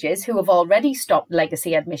praised colleges who have already stopped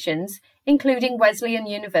legacy admissions, including Wesleyan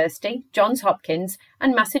University, Johns Hopkins,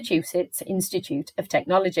 and Massachusetts Institute of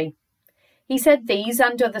Technology. He said these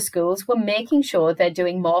and other schools were making sure they're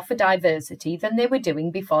doing more for diversity than they were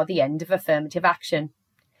doing before the end of affirmative action.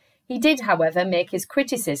 He did, however, make his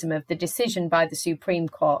criticism of the decision by the Supreme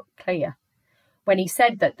Court clear, when he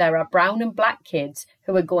said that there are brown and black kids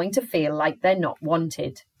who are going to feel like they're not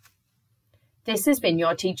wanted. This has been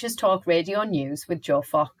your Teachers Talk Radio News with Joe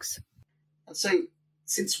Fox. And so,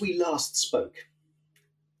 since we last spoke,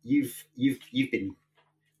 you've been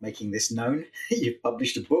making this known. You've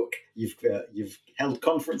published a book. You've held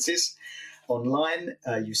conferences online.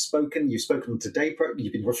 You've spoken on Today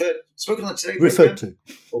You've been spoken on the Today referred program,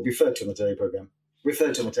 to, or referred to on the Today program.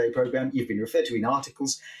 Referred to on the Today program. You've been referred to in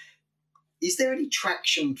articles. Is there any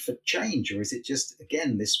traction for change, or is it just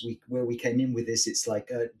again this week where we came in with this? It's like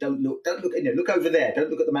don't look. Look over there. Don't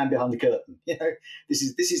look at the man behind the curtain. This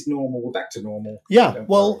is normal. We're back to normal. Yeah.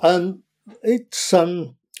 Well, it's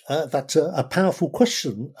that's a powerful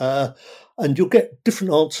question, and you'll get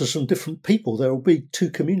different answers from different people. There will be two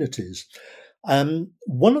communities.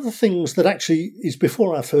 One of the things that actually is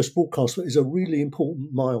before our first broadcast, but is a really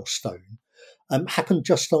important milestone, happened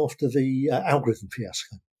just after the algorithm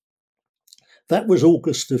fiasco. That was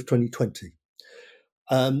August of 2020.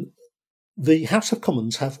 The House of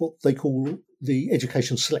Commons have what they call the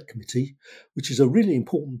Education Select Committee, which is a really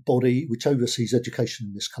important body which oversees education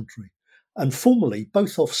in this country. And formally,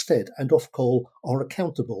 both Ofsted and Ofcol are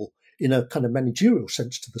accountable in a kind of managerial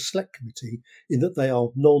sense to the Select Committee, in that they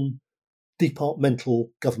are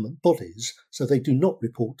non-departmental government bodies, so they do not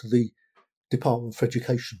report to the Department for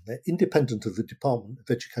Education. They're independent of the Department of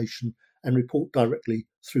Education and report directly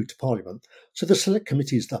through to Parliament. So the Select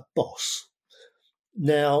Committee is that boss.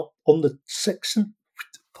 Now, on the 2nd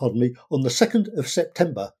of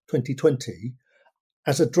September 2020,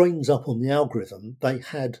 as a drains up on the algorithm, they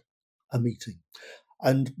had a meeting.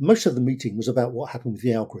 And most of the meeting was about what happened with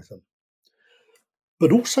the algorithm.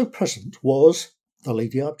 But also present was the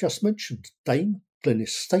lady I've just mentioned, Dame Glenys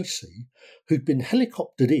Stacey, who'd been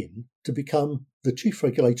helicoptered in to become the chief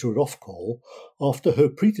regulator at Ofcol after her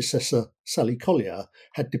predecessor, Sally Collier,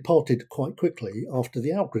 had departed quite quickly after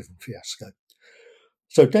the algorithm fiasco.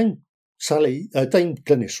 So Dame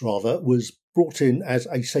Glenys was brought in as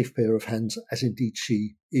a safe pair of hands, as indeed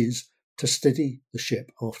she is, to steady the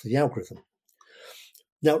ship after the algorithm.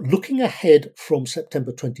 Now, looking ahead from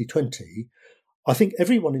September 2020, I think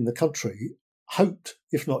everyone in the country hoped,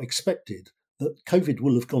 if not expected, that COVID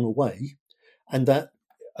will have gone away, and that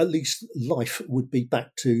at least life would be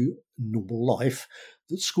back to normal life,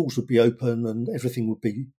 that schools would be open and everything would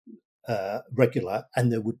be regular,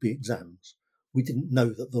 and there would be exams. We didn't know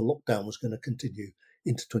that the lockdown was going to continue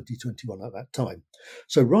into 2021 at that time.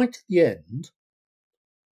 So right at the end,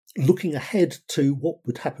 looking ahead to what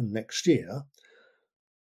would happen next year,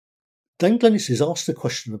 Dame Glenys is asked a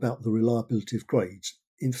question about the reliability of grades.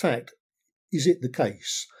 In fact, is it the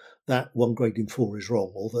case that 1 grade in 4 is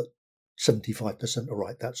wrong, or that 75% are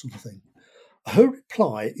right, that sort of thing? Her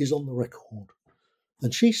reply is on the record,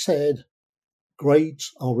 and she said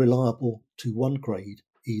grades are reliable to 1 grade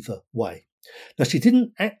either way. Now, she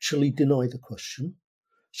didn't actually deny the question.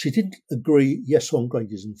 She didn't agree, yes, 1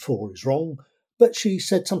 grade is in 4 is wrong, but she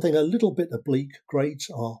said something a little bit oblique: grades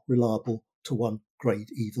are reliable to 1 grade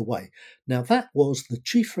either way. Now, that was the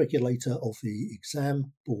chief regulator of the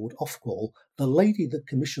exam board, Ofqual, the lady that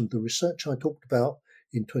commissioned the research I talked about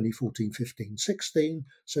in 2014, 15, 16,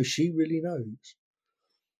 so she really knows.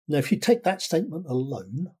 Now, if you take that statement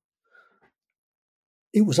alone,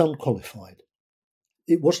 it was unqualified.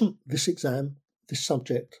 It wasn't this exam, this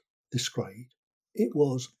subject, this grade. It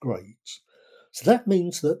was grades. So that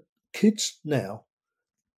means that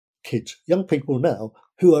young people now,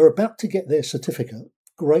 who are about to get their certificate,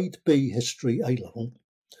 grade B history A-level,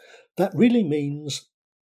 that really means,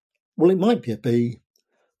 well, it might be a B,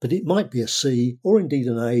 but it might be a C, or indeed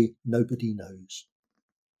an A, nobody knows.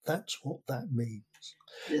 That's what that means.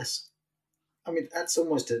 Yes. I mean, that's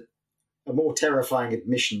almost a more terrifying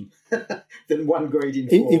admission than 1 grade in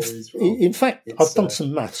 4 is wrong. In fact, I've done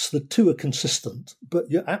some maths. The two are consistent, but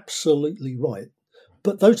you're absolutely right.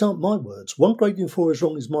 But those aren't my words. 1 grade in 4 is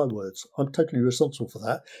wrong is my words. I'm totally responsible for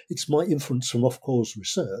that. It's my inference from Ofqual's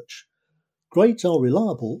research. Grades are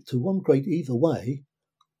reliable to 1 grade either way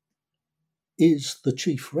is the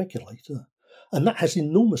chief regulator. And that has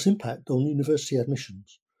enormous impact on university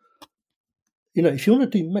admissions. You know, if you want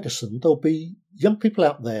to do medicine, there'll be young people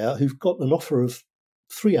out there who've got an offer of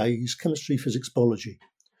 3 A's, chemistry, physics, biology,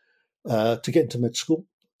 to get into med school,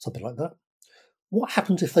 something like that. What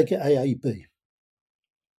happens if they get AAB?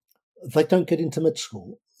 They don't get into med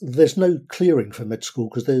school. There's no clearing for med school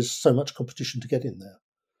because there's so much competition to get in there.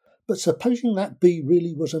 But supposing that B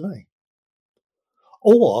really was an A.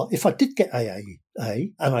 Or if I did get AA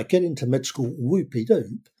and I get into med school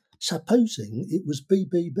whoopie-doop, supposing it was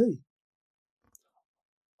BBB.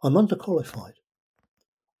 I'm underqualified.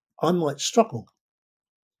 I might struggle.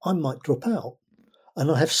 I might drop out. And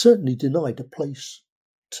I have certainly denied a place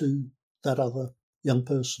to that other young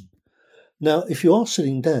person. Now, if you are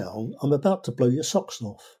sitting down, I'm about to blow your socks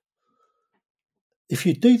off. If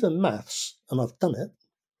you do the maths, and I've done it,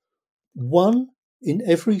 1 in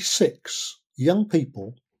every 6 young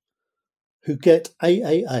people who get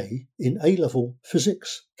AAA in A-level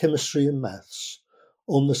physics, chemistry and maths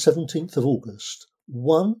on the 17th of August,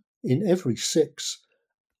 1 in every 6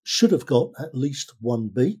 should have got at least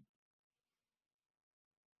 1B.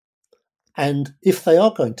 And if they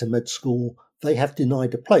are going to med school, they have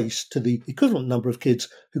denied a place to the equivalent number of kids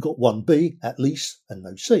who got 1B at least and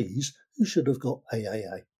no Cs who should have got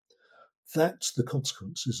AAA. That's the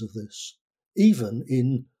consequences of this, even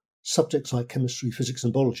in subjects like chemistry, physics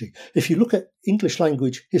and biology. If you look at English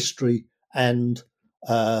language, history and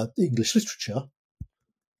English literature,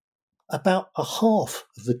 about a half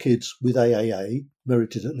of the kids with AAA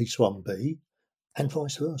merited at least 1B and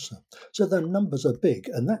vice versa. So the numbers are big,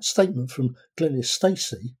 and that statement from Glenys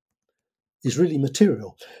Stacey is really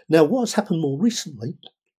material. Now, what has happened more recently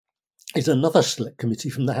is another select committee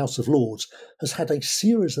from the House of Lords has had a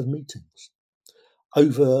series of meetings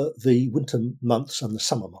over the winter months and the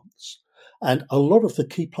summer months, and a lot of the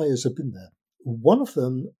key players have been there. One of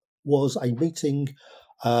them was a meeting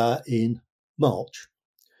in March,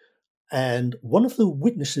 and one of the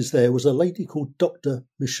witnesses there was a lady called Dr.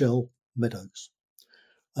 Michelle Meadows,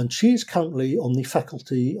 and she is currently on the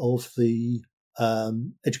faculty of the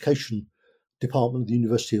Education Department of the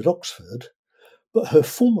University of Oxford, but her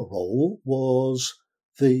former role was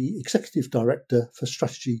the Executive Director for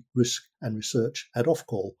Strategy, Risk and Research at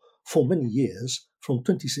Ofqual for many years, from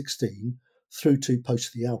 2016 through to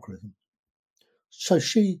post the algorithm. So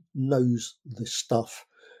she knows this stuff,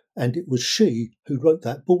 and it was she who wrote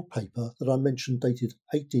that board paper that I mentioned dated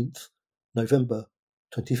 18th November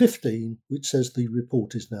 2015, which says the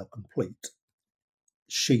report is now complete.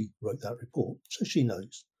 She wrote that report, so she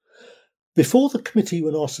knows. Before the committee,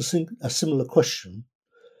 when asked a similar question,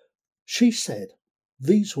 she said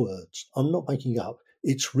these words, I'm not making up,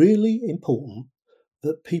 it's really important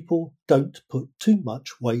that people don't put too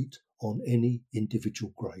much weight on any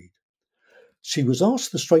individual grade. She was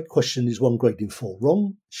asked the straight question, is one grade in 4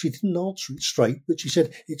 wrong? She didn't answer it straight, but she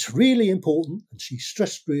said, it's really important, and she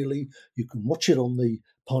stressed really, you can watch it on the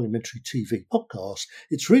Parliamentary TV podcast,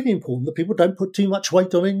 it's really important that people don't put too much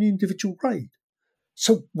weight on any individual grade.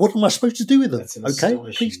 So what am I supposed to do with them? Okay,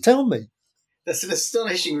 please tell me. That's an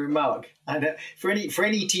astonishing remark. And for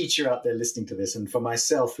any teacher out there listening to this, and for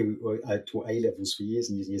myself, who I taught A-levels for years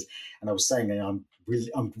and years and years, and I was saying I'm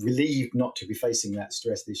relieved not to be facing that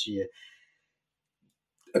stress this year.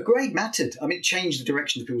 A grade mattered. I mean, it changed the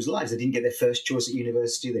direction of people's lives. They didn't get their first choice at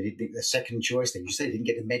university. They didn't get their second choice. They didn't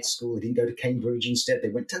get to med school. They didn't go to Cambridge instead. They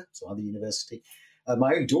went to some other university.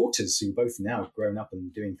 My own daughters, who are both now grown up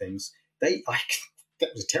and doing things, it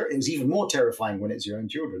was even more terrifying when it's your own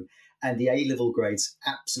children. And the A-level grades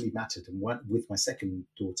absolutely mattered. And with my second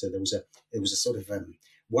daughter, there was a sort of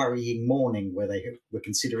worrying morning where they were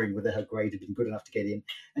considering whether her grade had been good enough to get in,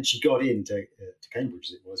 and she got into to Cambridge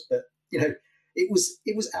as it was. But it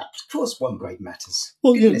was apt. Of course, one grade matters.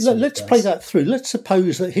 Well, let's play that through. Let's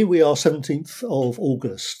suppose that here we are, 17th of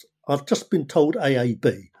August. I've just been told AAB,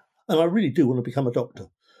 and I really do want to become a doctor,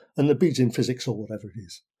 and the B's in physics or whatever it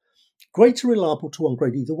is. Grades are reliable to one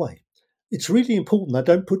grade either way. It's really important I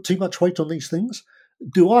don't put too much weight on these things.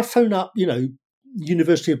 Do I phone up,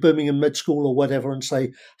 University of Birmingham Med School or whatever and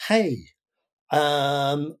say, hey,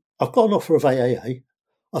 I've got an offer of AAA.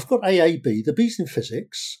 I've got AAB, the B's in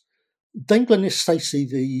physics. Dame Glenys Stacey,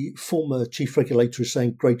 the former chief regulator, is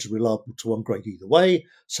saying grades are reliable to one grade either way,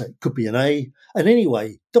 so it could be an A. And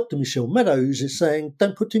anyway, Dr. Michelle Meadows is saying,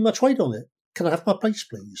 don't put too much weight on it. Can I have my place,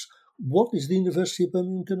 please? What is the University of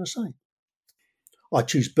Birmingham going to say? I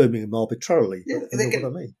choose Birmingham arbitrarily, but you know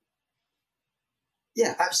what I mean.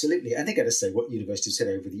 Yeah, absolutely. And they're going to say what universities have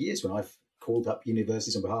said over the years when I've called up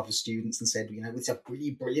universities on behalf of students and said, it's a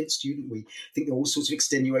really brilliant student. We think there are all sorts of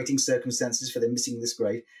extenuating circumstances for them missing this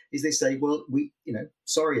grade. Is they say, well,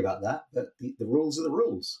 sorry about that, but the rules are the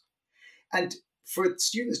rules. And for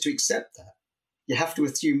students to accept that, you have to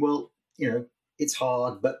assume, well, it's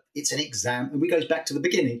hard, but it's an exam. And we goes back to the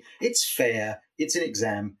beginning. It's fair. It's an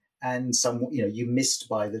exam. And you missed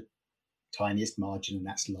by the tiniest margin, and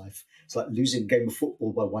that's life. It's like losing a game of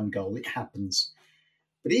football by one goal. It happens.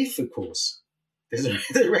 But if, of course, there's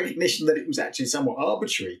a recognition that it was actually somewhat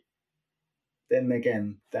arbitrary, then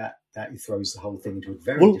again, that throws the whole thing into a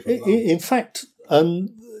very different light. In fact,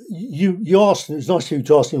 you asked, and it was nice of you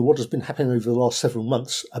to ask me what has been happening over the last several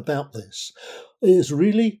months about this. It has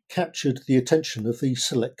really captured the attention of these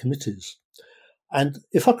select committees. And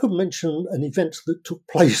if I could mention an event that took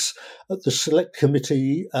place at the Select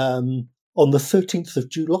Committee on the 13th of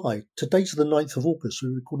July. Today's the 9th of August.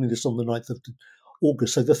 We're recording this on the 9th of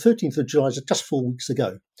August. So the 13th of July is just 4 weeks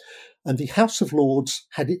ago. And the House of Lords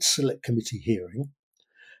had its Select Committee hearing.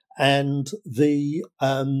 And the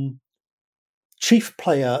chief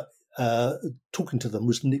player talking to them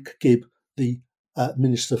was Nick Gibb, the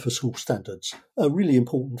Minister for School Standards, a really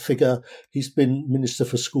important figure. He's been Minister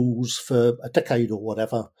for Schools for a decade or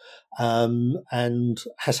whatever, and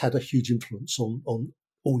has had a huge influence on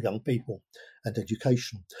all young people and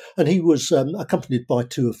education. And he was accompanied by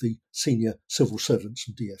two of the senior civil servants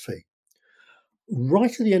from DFE.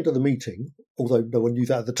 Right at the end of the meeting, although no one knew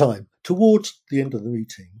that at the time, towards the end of the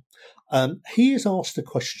meeting, he is asked a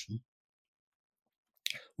question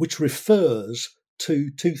which refers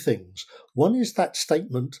to two things. One is that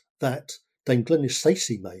statement that Dame Glenys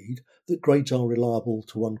Stacey made, that grades are reliable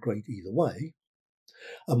to one grade either way.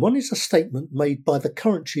 And one is a statement made by the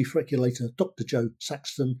current chief regulator, Dr. Joe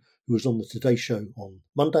Saxton, who was on the Today Show on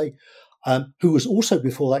Monday, who was also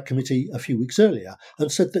before that committee a few weeks earlier,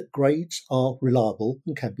 and said that grades are reliable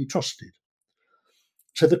and can be trusted.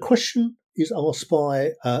 So the question is asked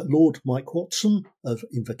by Lord Mike Watson of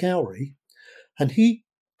Invergowrie, and he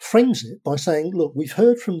frames it by saying, look, we've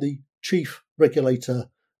heard from the chief regulator,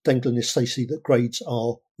 Dame Glenys Stacey, that grades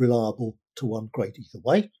are reliable to one grade either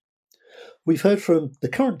way. We've heard from the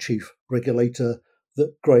current chief regulator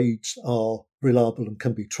that grades are reliable and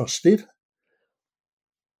can be trusted.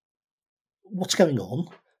 What's going on?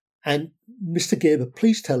 And Mr. Gibb,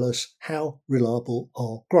 please tell us how reliable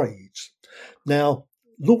are grades. Now,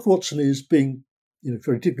 Lord Watson is being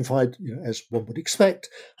very dignified, as one would expect,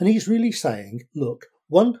 and he's really saying, look,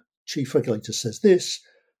 one chief regulator says this,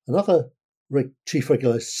 another chief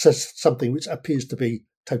regulator says something which appears to be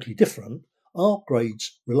totally different. Are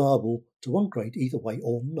grades reliable to one grade either way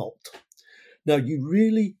or not? Now, you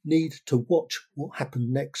really need to watch what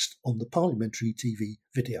happened next on the Parliamentary TV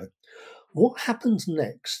video. What happens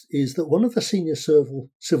next is that one of the senior civil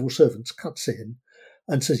servants cuts in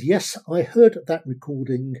and says, yes, I heard that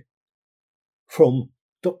recording from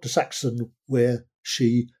Dr. Saxon where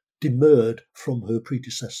she demurred from her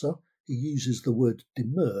predecessor. He uses the word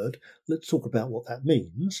demurred. Let's talk about what that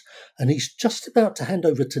means. And he's just about to hand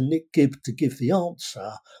over to Nick Gibb to give the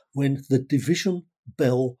answer when the division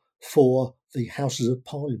bell for the Houses of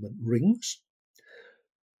Parliament rings.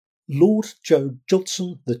 Lord Joe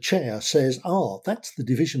Johnson, the chair, says, that's the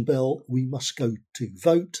division bell. We must go to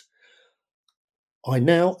vote. I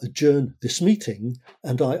now adjourn this meeting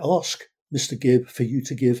and I ask Mr. Gibb for you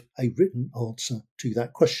to give a written answer to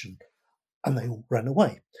that question. And they all ran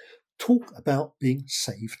away. Talk about being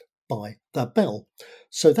saved by the bell.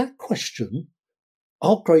 So that question,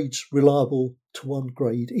 are grades reliable to one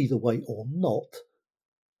grade either way or not,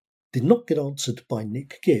 did not get answered by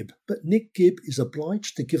Nick Gibb, but Nick Gibb is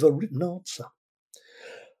obliged to give a written answer.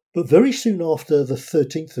 But very soon after the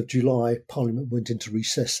 13th of July, Parliament went into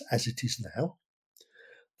recess as it is now.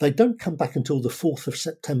 They don't come back until the 4th of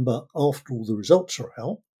September after all the results are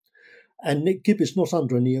out, and Nick Gibb is not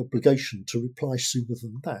under any obligation to reply sooner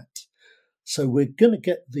than that. So we're going to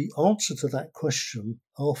get the answer to that question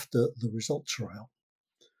after the results are out.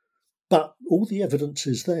 But all the evidence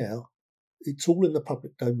is there. It's all in the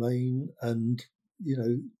public domain, and,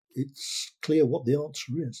 it's clear what the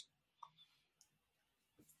answer is.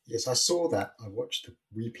 Yes, I saw that. I watched the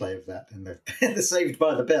replay of that, and the Saved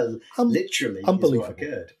by the Bell literally is what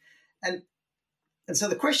occurred. And so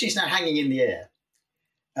the question is now hanging in the air,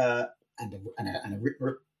 and a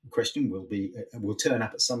written question will turn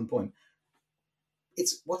up at some point.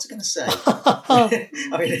 What's it going to say?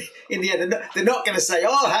 I mean, in the end, they're not going to say,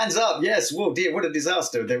 hands up, yes, whoa, dear, what a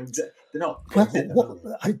disaster. They're not.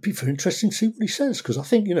 Well, it'd be very interesting to see what he says, because I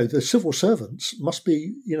think, the civil servants must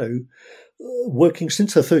be, working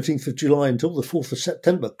since the 13th of July until the 4th of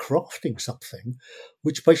September, crafting something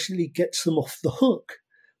which basically gets them off the hook.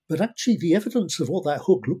 But actually, the evidence of what that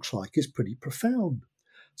hook looks like is pretty profound.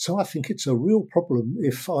 So I think it's a real problem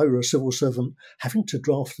if I were a civil servant having to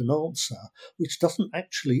draft an answer which doesn't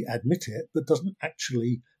actually admit it, but doesn't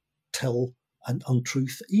actually tell an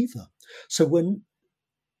untruth either. So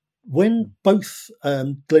when both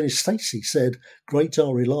Glenys Stacey said grades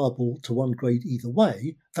are reliable to one grade either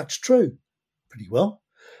way, that's true, pretty well.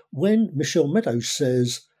 When Michelle Meadows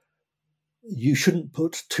says you shouldn't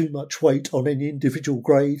put too much weight on any individual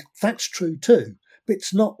grade, that's true too. But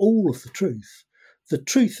it's not all of the truth. The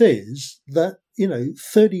truth is that,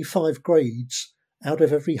 35 grades out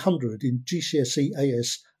of every 100 in GCSE,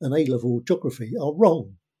 AS and A-level geography are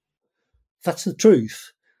wrong. That's the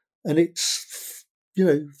truth. And it's,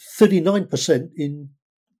 39% in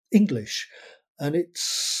English. And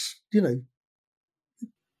it's,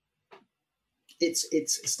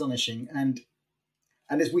 It's astonishing. And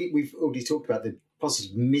as we've already talked about the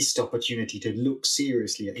possible missed opportunity to look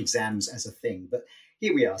seriously at exams as a thing. But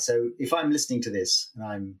here we are. So if I'm listening to this and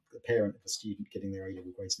I'm a parent of a student getting their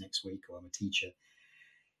A-level grades next week, or I'm a teacher,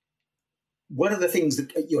 one of the things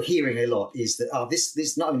that you're hearing a lot is that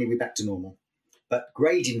this not only are we back to normal, but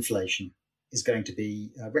grade inflation is going to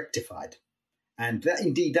be rectified. And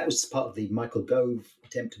that was part of the Michael Gove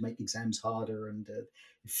attempt to make exams harder and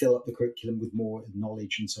fill up the curriculum with more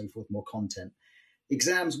knowledge and so forth, more content.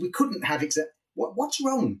 Exams, we couldn't have what's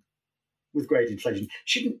wrong with grade inflation?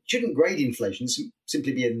 Shouldn't grade inflation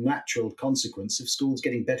simply be a natural consequence of schools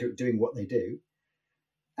getting better at doing what they do,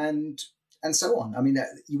 and so on? I mean,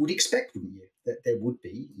 you would expect, wouldn't you, that there would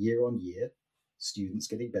be year on year students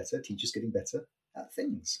getting better, teachers getting better at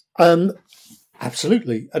things.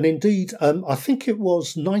 Absolutely, and indeed, I think it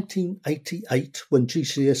was 1988 when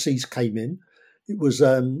GCSEs came in. It was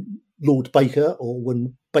Lord Baker, or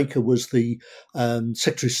when Baker was the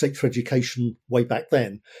Secretary of State for Education way back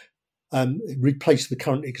then. Replaced the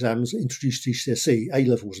current exams, introduced GCSE.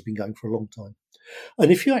 A-levels have been going for a long time.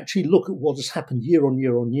 And if you actually look at what has happened year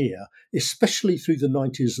on year, especially through the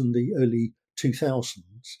 90s and the early 2000s,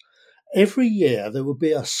 every year there would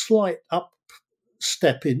be a slight up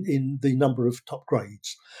step in the number of top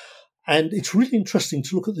grades. And it's really interesting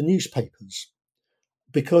to look at the newspapers,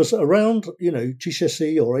 because around,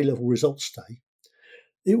 GCSE or A-level results day,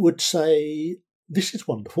 it would say, this is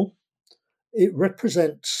wonderful. It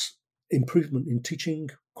represents improvement in teaching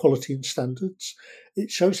quality and standards.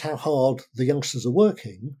 It shows how hard the youngsters are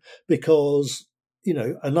working, because,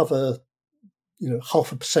 another,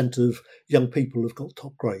 0.5% of young people have got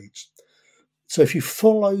top grades. So if you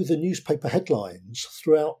follow the newspaper headlines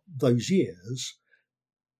throughout those years,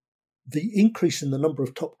 the increase in the number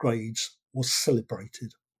of top grades was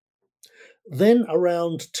celebrated. Then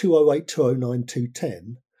around 2008, 2009,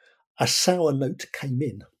 2010, a sour note came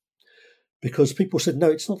in, because people said, no,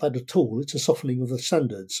 it's not that at all. It's a softening of the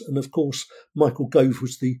standards. And of course, Michael Gove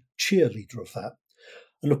was the cheerleader of that.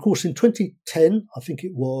 And of course, in 2010, I think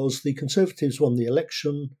it was, the Conservatives won the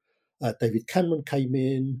election. David Cameron came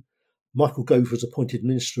in. Michael Gove was appointed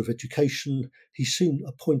Minister of Education. He soon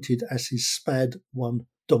appointed as his SPAD one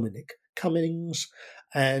Dominic Cummings.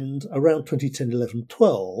 And around 2010, 11,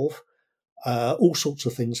 12, all sorts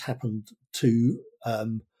of things happened to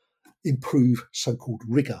improve so-called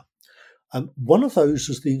rigour. One of those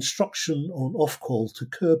was the instruction on Ofqual to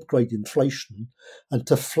curb grade inflation and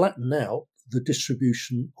to flatten out the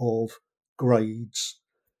distribution of grades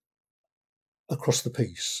across the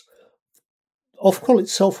piece. Ofqual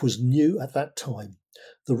itself was new at that time.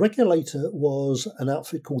 The regulator was an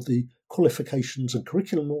outfit called the Qualifications and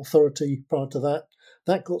Curriculum Authority prior to that.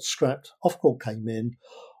 That got scrapped. Ofqual came in.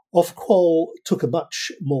 Ofqual took a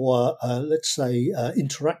much more,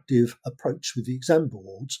 interactive approach with the exam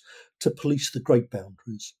boards to police the grade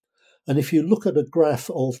boundaries. And if you look at a graph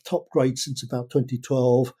of top grades since about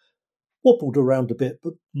 2012, wobbled around a bit,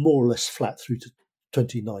 but more or less flat through to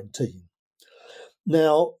 2019.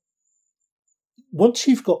 Now, once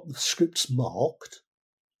you've got the scripts marked,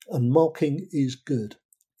 and marking is good,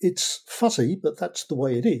 it's fuzzy, but that's the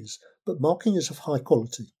way it is, but marking is of high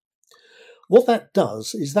quality. What that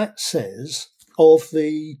does is that says, of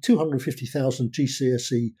the 250,000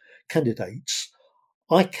 GCSE candidates,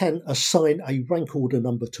 I can assign a rank order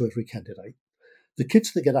number to every candidate. The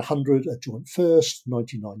kids that get 100 are joint first,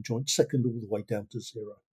 99 joint second, all the way down to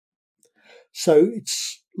 0. So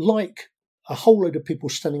it's like a whole load of people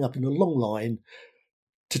standing up in a long line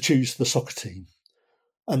to choose the soccer team.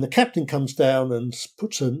 And the captain comes down and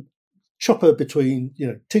puts a chopper between,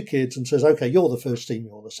 two kids and says, OK, you're the first team,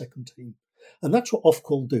 you're the second team. And that's what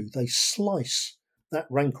Ofqual do. They slice that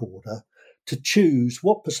rank order to choose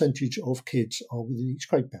what percentage of kids are within each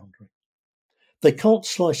grade boundary. They can't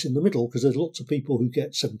slice in the middle because there's lots of people who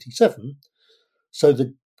get 77. So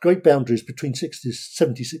the grade boundary is between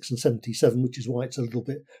 76 and 77, which is why it's a little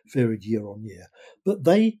bit varied year on year. But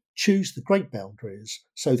they choose the grade boundaries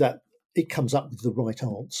so that it comes up with the right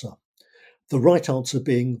answer. The right answer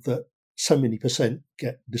being that so many percent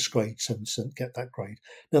get this grade, 7% get that grade.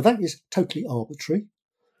 Now, that is totally arbitrary.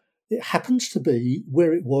 It happens to be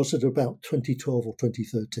where it was at about 2012 or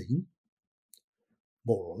 2013,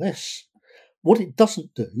 more or less. What it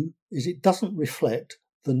doesn't do is it doesn't reflect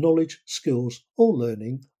the knowledge, skills, or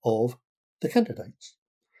learning of the candidates.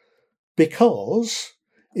 Because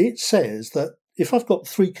it says that if I've got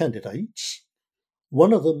 3 candidates,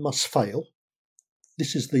 one of them must fail.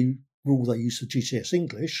 This is the rule they use for GCS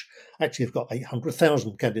English. Actually, I've got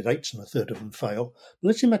 800,000 candidates and a third of them fail. But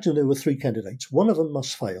let's imagine there were 3 candidates. One of them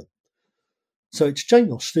must fail. So it's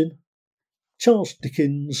Jane Austen, Charles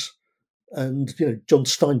Dickens, and John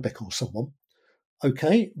Steinbeck or someone.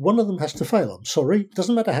 Okay, one of them has to fail. I'm sorry. It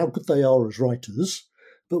doesn't matter how good they are as writers,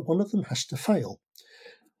 but one of them has to fail.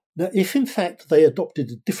 Now, if in fact they adopted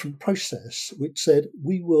a different process which said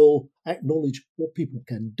we will acknowledge what people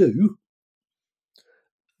can do,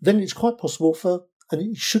 then it's quite possible for, and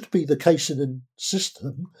it should be the case in a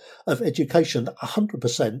system of education, that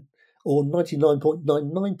 100% or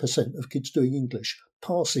 99.99% of kids doing English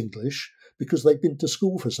pass English because they've been to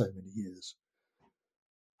school for so many years.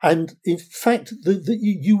 And in fact,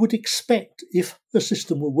 you would expect, if the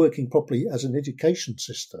system were working properly as an education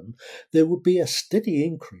system, there would be a steady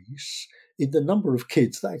increase in the number of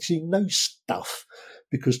kids that actually know stuff,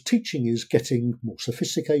 because teaching is getting more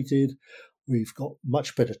sophisticated. We've got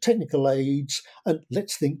much better technical aids, and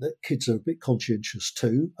let's think that kids are a bit conscientious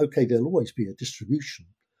too. Okay, there'll always be a distribution.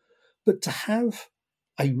 But to have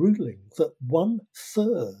a ruling that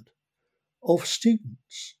 1/3 of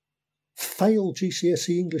students fail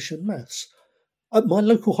GCSE English and Maths. At my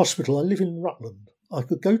local hospital, I live in Rutland. I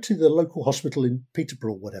could go to the local hospital in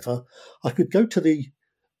Peterborough or whatever. I could go to the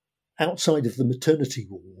outside of the maternity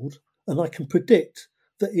ward, and I can predict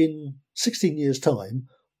that in 16 years' time,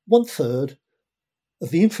 1/3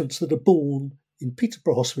 of the infants that are born in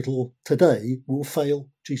Peterborough Hospital today will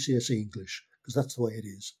fail GCSE English, because that's the way it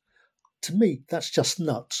is. To me, that's just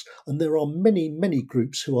nuts. And there are many, many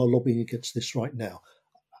groups who are lobbying against this right now.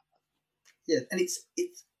 Yeah, and it's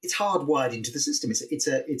hardwired into the system. It's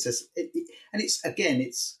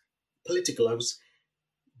political.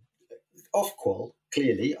 Ofqual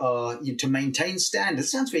clearly are to maintain standards.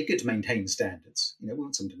 It sounds very good to maintain standards. We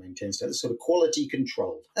want someone to maintain standards, sort of quality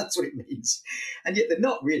control. That's what it means. And yet they're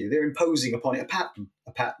not really. They're imposing upon it a pattern.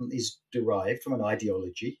 A pattern is derived from an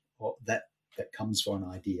ideology, or that comes from an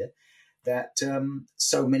idea that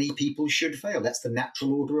so many people should fail. That's the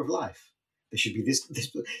natural order of life. There should be this.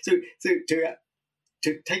 So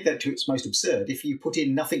to take that to its most absurd, if you put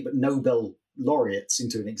in nothing but Nobel laureates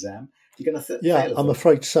into an exam, You're going to yeah, fail. I'm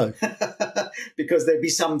afraid so. Because there'd be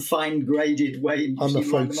some fine graded way in which I'm you line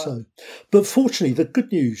afraid them so. up. But fortunately, the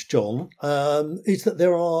good news, John, is that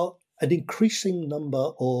there are an increasing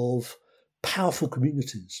number of powerful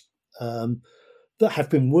communities that have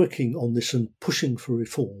been working on this and pushing for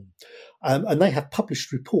reform. And they have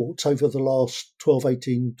published reports over the last 12,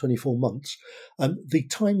 18, 24 months. The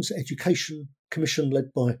Times Education Commission,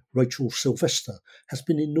 led by Rachel Sylvester, has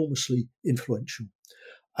been enormously influential.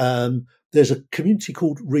 There's a community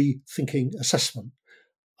called Rethinking Assessment.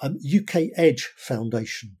 UK Edge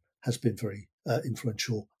Foundation has been very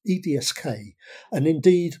influential, EDSK, and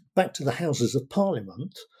indeed back to the Houses of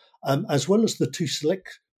Parliament, as well as the two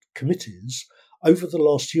select committees. Over the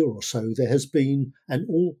last year or so, there has been an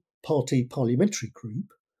all-party parliamentary group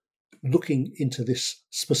looking into this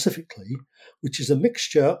specifically, which is a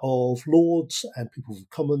mixture of Lords and people of the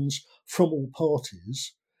Commons from all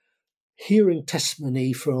parties, hearing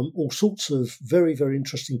testimony from all sorts of very, very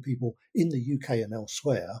interesting people in the UK and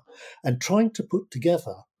elsewhere, and trying to put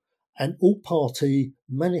together an all-party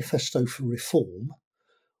manifesto for reform,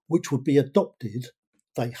 which would be adopted,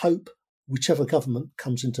 they hope, whichever government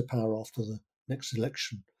comes into power after the next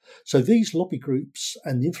election. So these lobby groups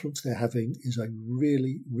and the influence they're having is a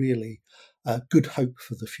really, really good hope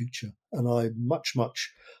for the future. And I much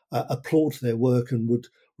applaud their work and would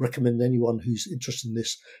recommend anyone who's interested in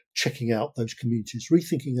this checking out those communities.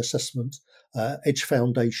 Rethinking Assessment, Edge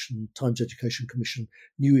Foundation, Times Education Commission,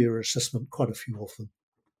 New Era Assessment, quite a few of them.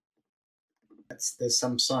 There's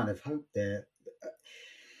some sign of hope there.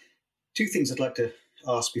 Two things I'd like to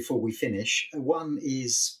ask before we finish. One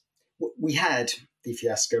is, we had the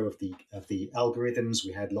fiasco of the algorithms,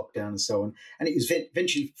 we had lockdown and so on, and it was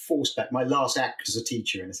eventually forced back. My last act as a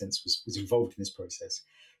teacher, in a sense, was involved in this process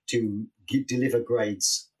to deliver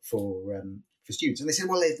grades for students. And they said,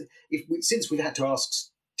 well, since we've had to ask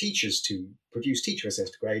teachers to produce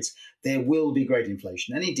teacher-assessed grades, there will be grade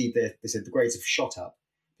inflation. And indeed, they said the grades have shot up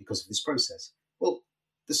because of this process. Well,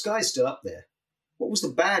 the sky's still up there. What was the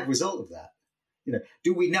bad result of that?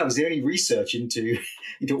 Do we know? Is there any research into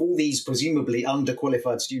all these presumably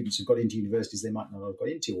underqualified students who got into universities they might not have got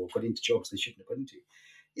into, or got into jobs they shouldn't have got into?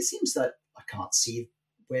 It seems that I can't see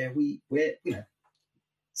where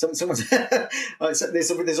someone's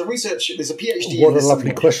there's a research, there's a PhD. What a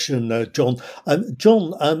lovely question, John.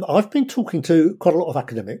 John, I've been talking to quite a lot of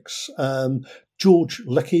academics. George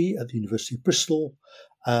Leckie at the University of Bristol,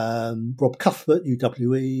 Rob Cuthbert,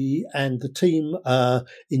 UWE, and the team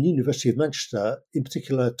in University of Manchester, in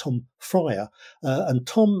particular Tom Fryer. And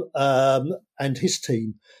Tom and his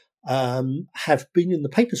team have been in the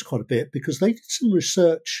papers quite a bit because they did some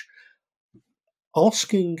research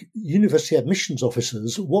asking university admissions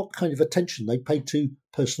officers what kind of attention they paid to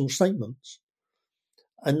personal statements.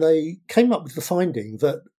 And they came up with the finding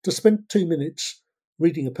that to spend 2 minutes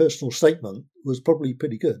reading a personal statement was probably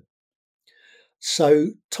pretty good. So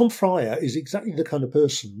Tom Fryer is exactly the kind of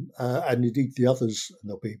person, and indeed the others, and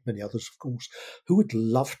there'll be many others, of course, who would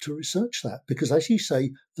love to research that because, as you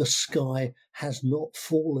say, the sky has not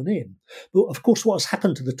fallen in. But, of course, what has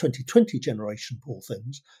happened to the 2020 generation, poor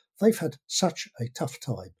things, they've had such a tough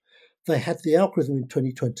time. They had the algorithm in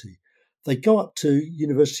 2020. They go up to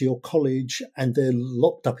university or college and they're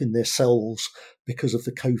locked up in their cells because of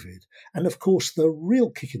the COVID. And, of course, the real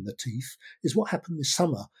kick in the teeth is what happened this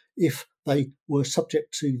summer if they were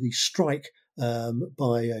subject to the strike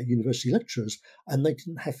by university lecturers and they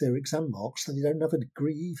didn't have their exam marks, so they don't have a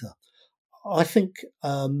degree either. I think,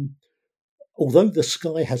 although the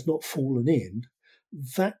sky has not fallen in,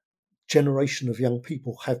 that generation of young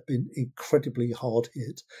people have been incredibly hard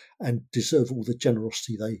hit and deserve all the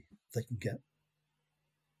generosity they can get.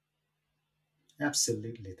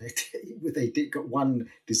 Absolutely. They did got one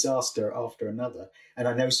disaster after another. And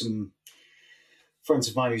I know some friends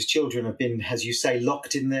of mine whose children have been, as you say,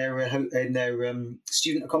 locked in their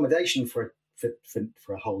student accommodation for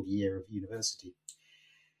a whole year of university.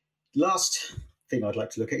 Last thing I'd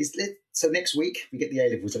like to look at is, so next week we get the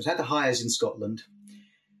A-level results. We had the Highers in Scotland.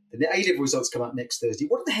 The A-level results come up next Thursday.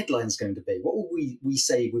 What are the headlines going to be? What will we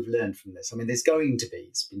say we've learned from this? I mean, it's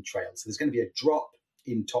been trailed. So there's going to be a drop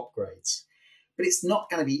in top grades. But it's not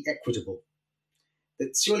going to be equitable.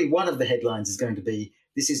 That surely one of the headlines is going to be,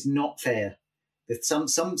 this is not fair. That some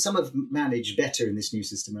have managed better in this new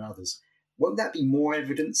system than others. Won't that be more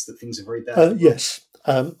evidence that things are very bad? Yes,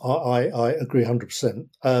 I agree 100%.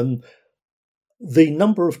 The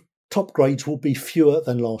number of top grades will be fewer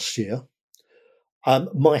than last year.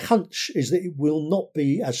 My hunch is that it will not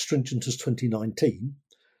be as stringent as 2019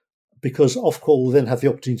 because Ofqual will then have the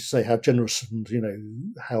opportunity to say how generous and,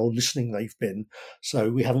 how listening they've been. So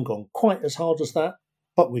we haven't gone quite as hard as that.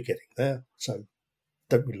 but we're getting there. So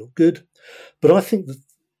don't we look good? But I think that.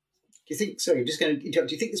 Do you think, sorry, I'm just going to interrupt,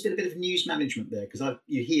 do you think there's been a bit of news management there? Because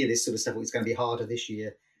you hear this sort of stuff, it's going to be harder this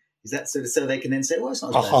year. Is that sort of so they can then say, well, it's not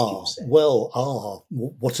as bad as people say? Well,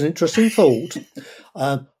 what an interesting thought.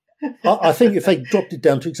 I think if they dropped it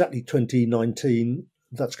down to exactly 2019,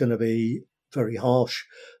 that's going to be very harsh.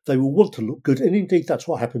 They will want to look good. And indeed, that's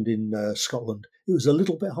what happened in Scotland. It was a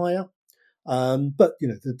little bit higher, but,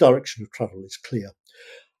 the direction of travel is clear.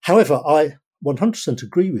 However, I 100%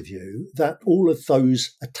 agree with you that all of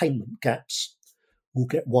those attainment gaps will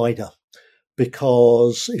get wider,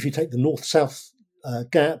 because if you take the North-South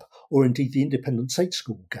gap, or indeed the independent state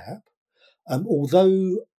school gap,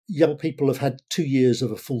 although young people have had 2 years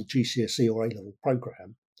of a full GCSE or A-level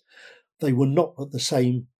programme, they were not at the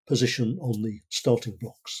same position on the starting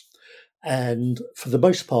blocks. And for the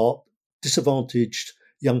most part, disadvantaged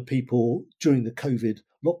young people during the COVID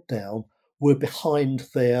lockdown were behind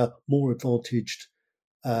their more advantaged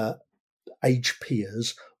age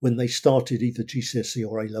peers when they started either GCSE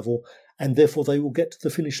or A-level, and therefore they will get to the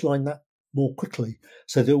finish line that more quickly.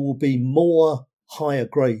 So there will be more higher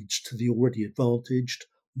grades to the already advantaged,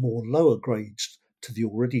 more lower grades to the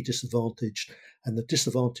already disadvantaged, and the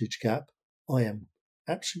disadvantage gap, I am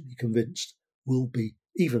absolutely convinced, will be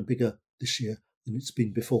even bigger this year than it's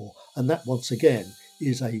been before. And that, once again,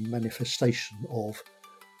 is a manifestation of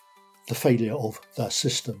the failure of the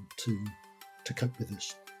system to cope with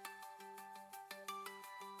this.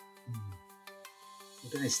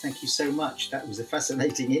 Well, Dennis, thank you so much. That was a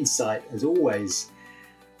fascinating insight, as always,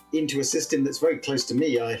 into a system that's very close to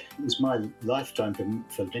me. It was my lifetime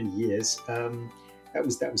for many years. That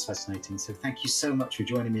was fascinating. So thank you so much for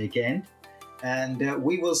joining me again. And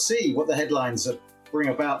we will see what the headlines bring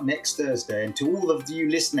about next Thursday. And to all of you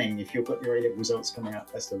listening, if you've got your A-level results coming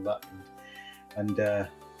out, best of luck. And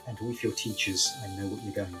with your teachers, I know what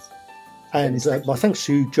you're going through. And my thanks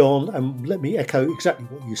to you, John. And let me echo exactly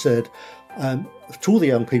what you said. To all the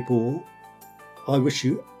young people, I wish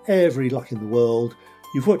you every luck in the world.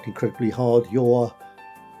 You've worked incredibly hard. Your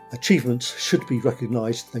achievements should be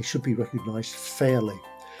recognised. They should be recognised fairly.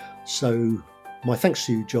 So my thanks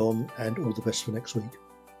to you, John, and all the best for next week.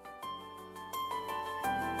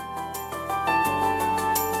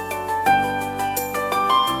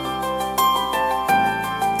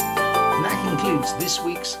 This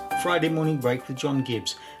week's Friday Morning Break with John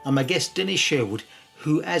Gibbs and my guest Dennis Sherwood,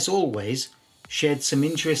 who as always shed some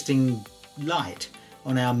interesting light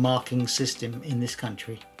on our marking system in this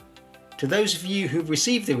country. To those of you who've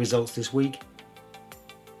received the results this week,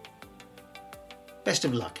 best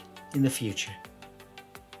of luck in the future.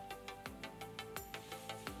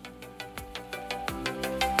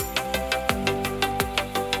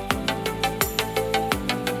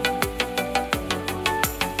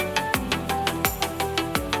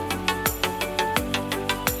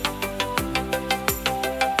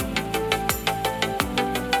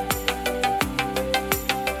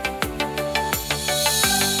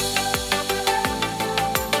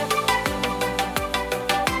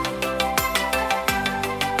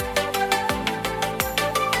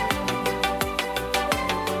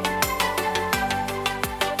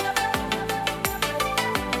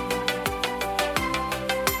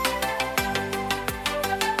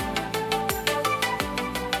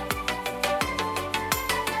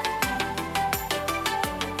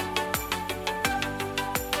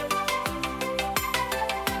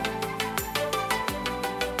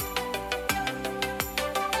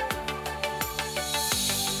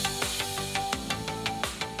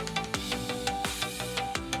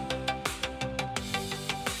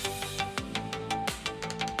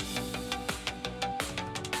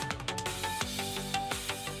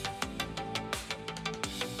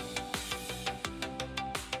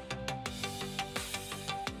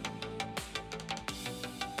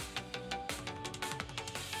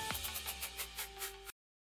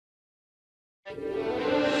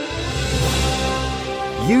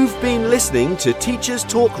 You've been listening to Teachers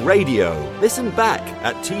Talk Radio. Listen back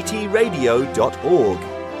at ttradio.org.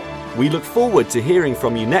 We look forward to hearing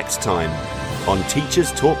from you next time on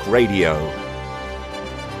Teachers Talk Radio.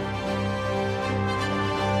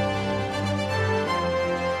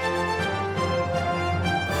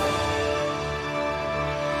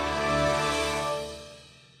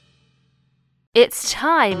 It's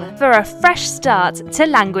time for a fresh start to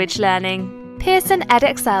language learning. Pearson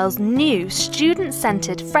EdXL's new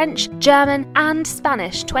student-centred French, German and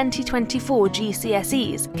Spanish 2024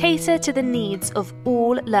 GCSEs cater to the needs of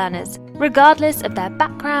all learners, regardless of their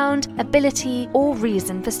background, ability or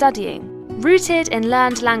reason for studying. Rooted in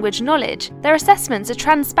learned language knowledge, their assessments are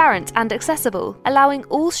transparent and accessible, allowing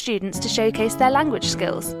all students to showcase their language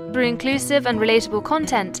skills. Through inclusive and relatable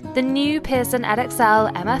content, the new Pearson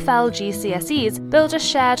EdXL MFL GCSEs build a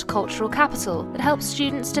shared cultural capital that helps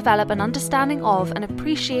students develop an understanding of and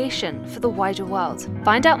appreciation for the wider world.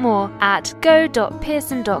 Find out more at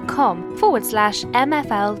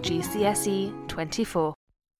go.pearson.com/MFL GCSE 24.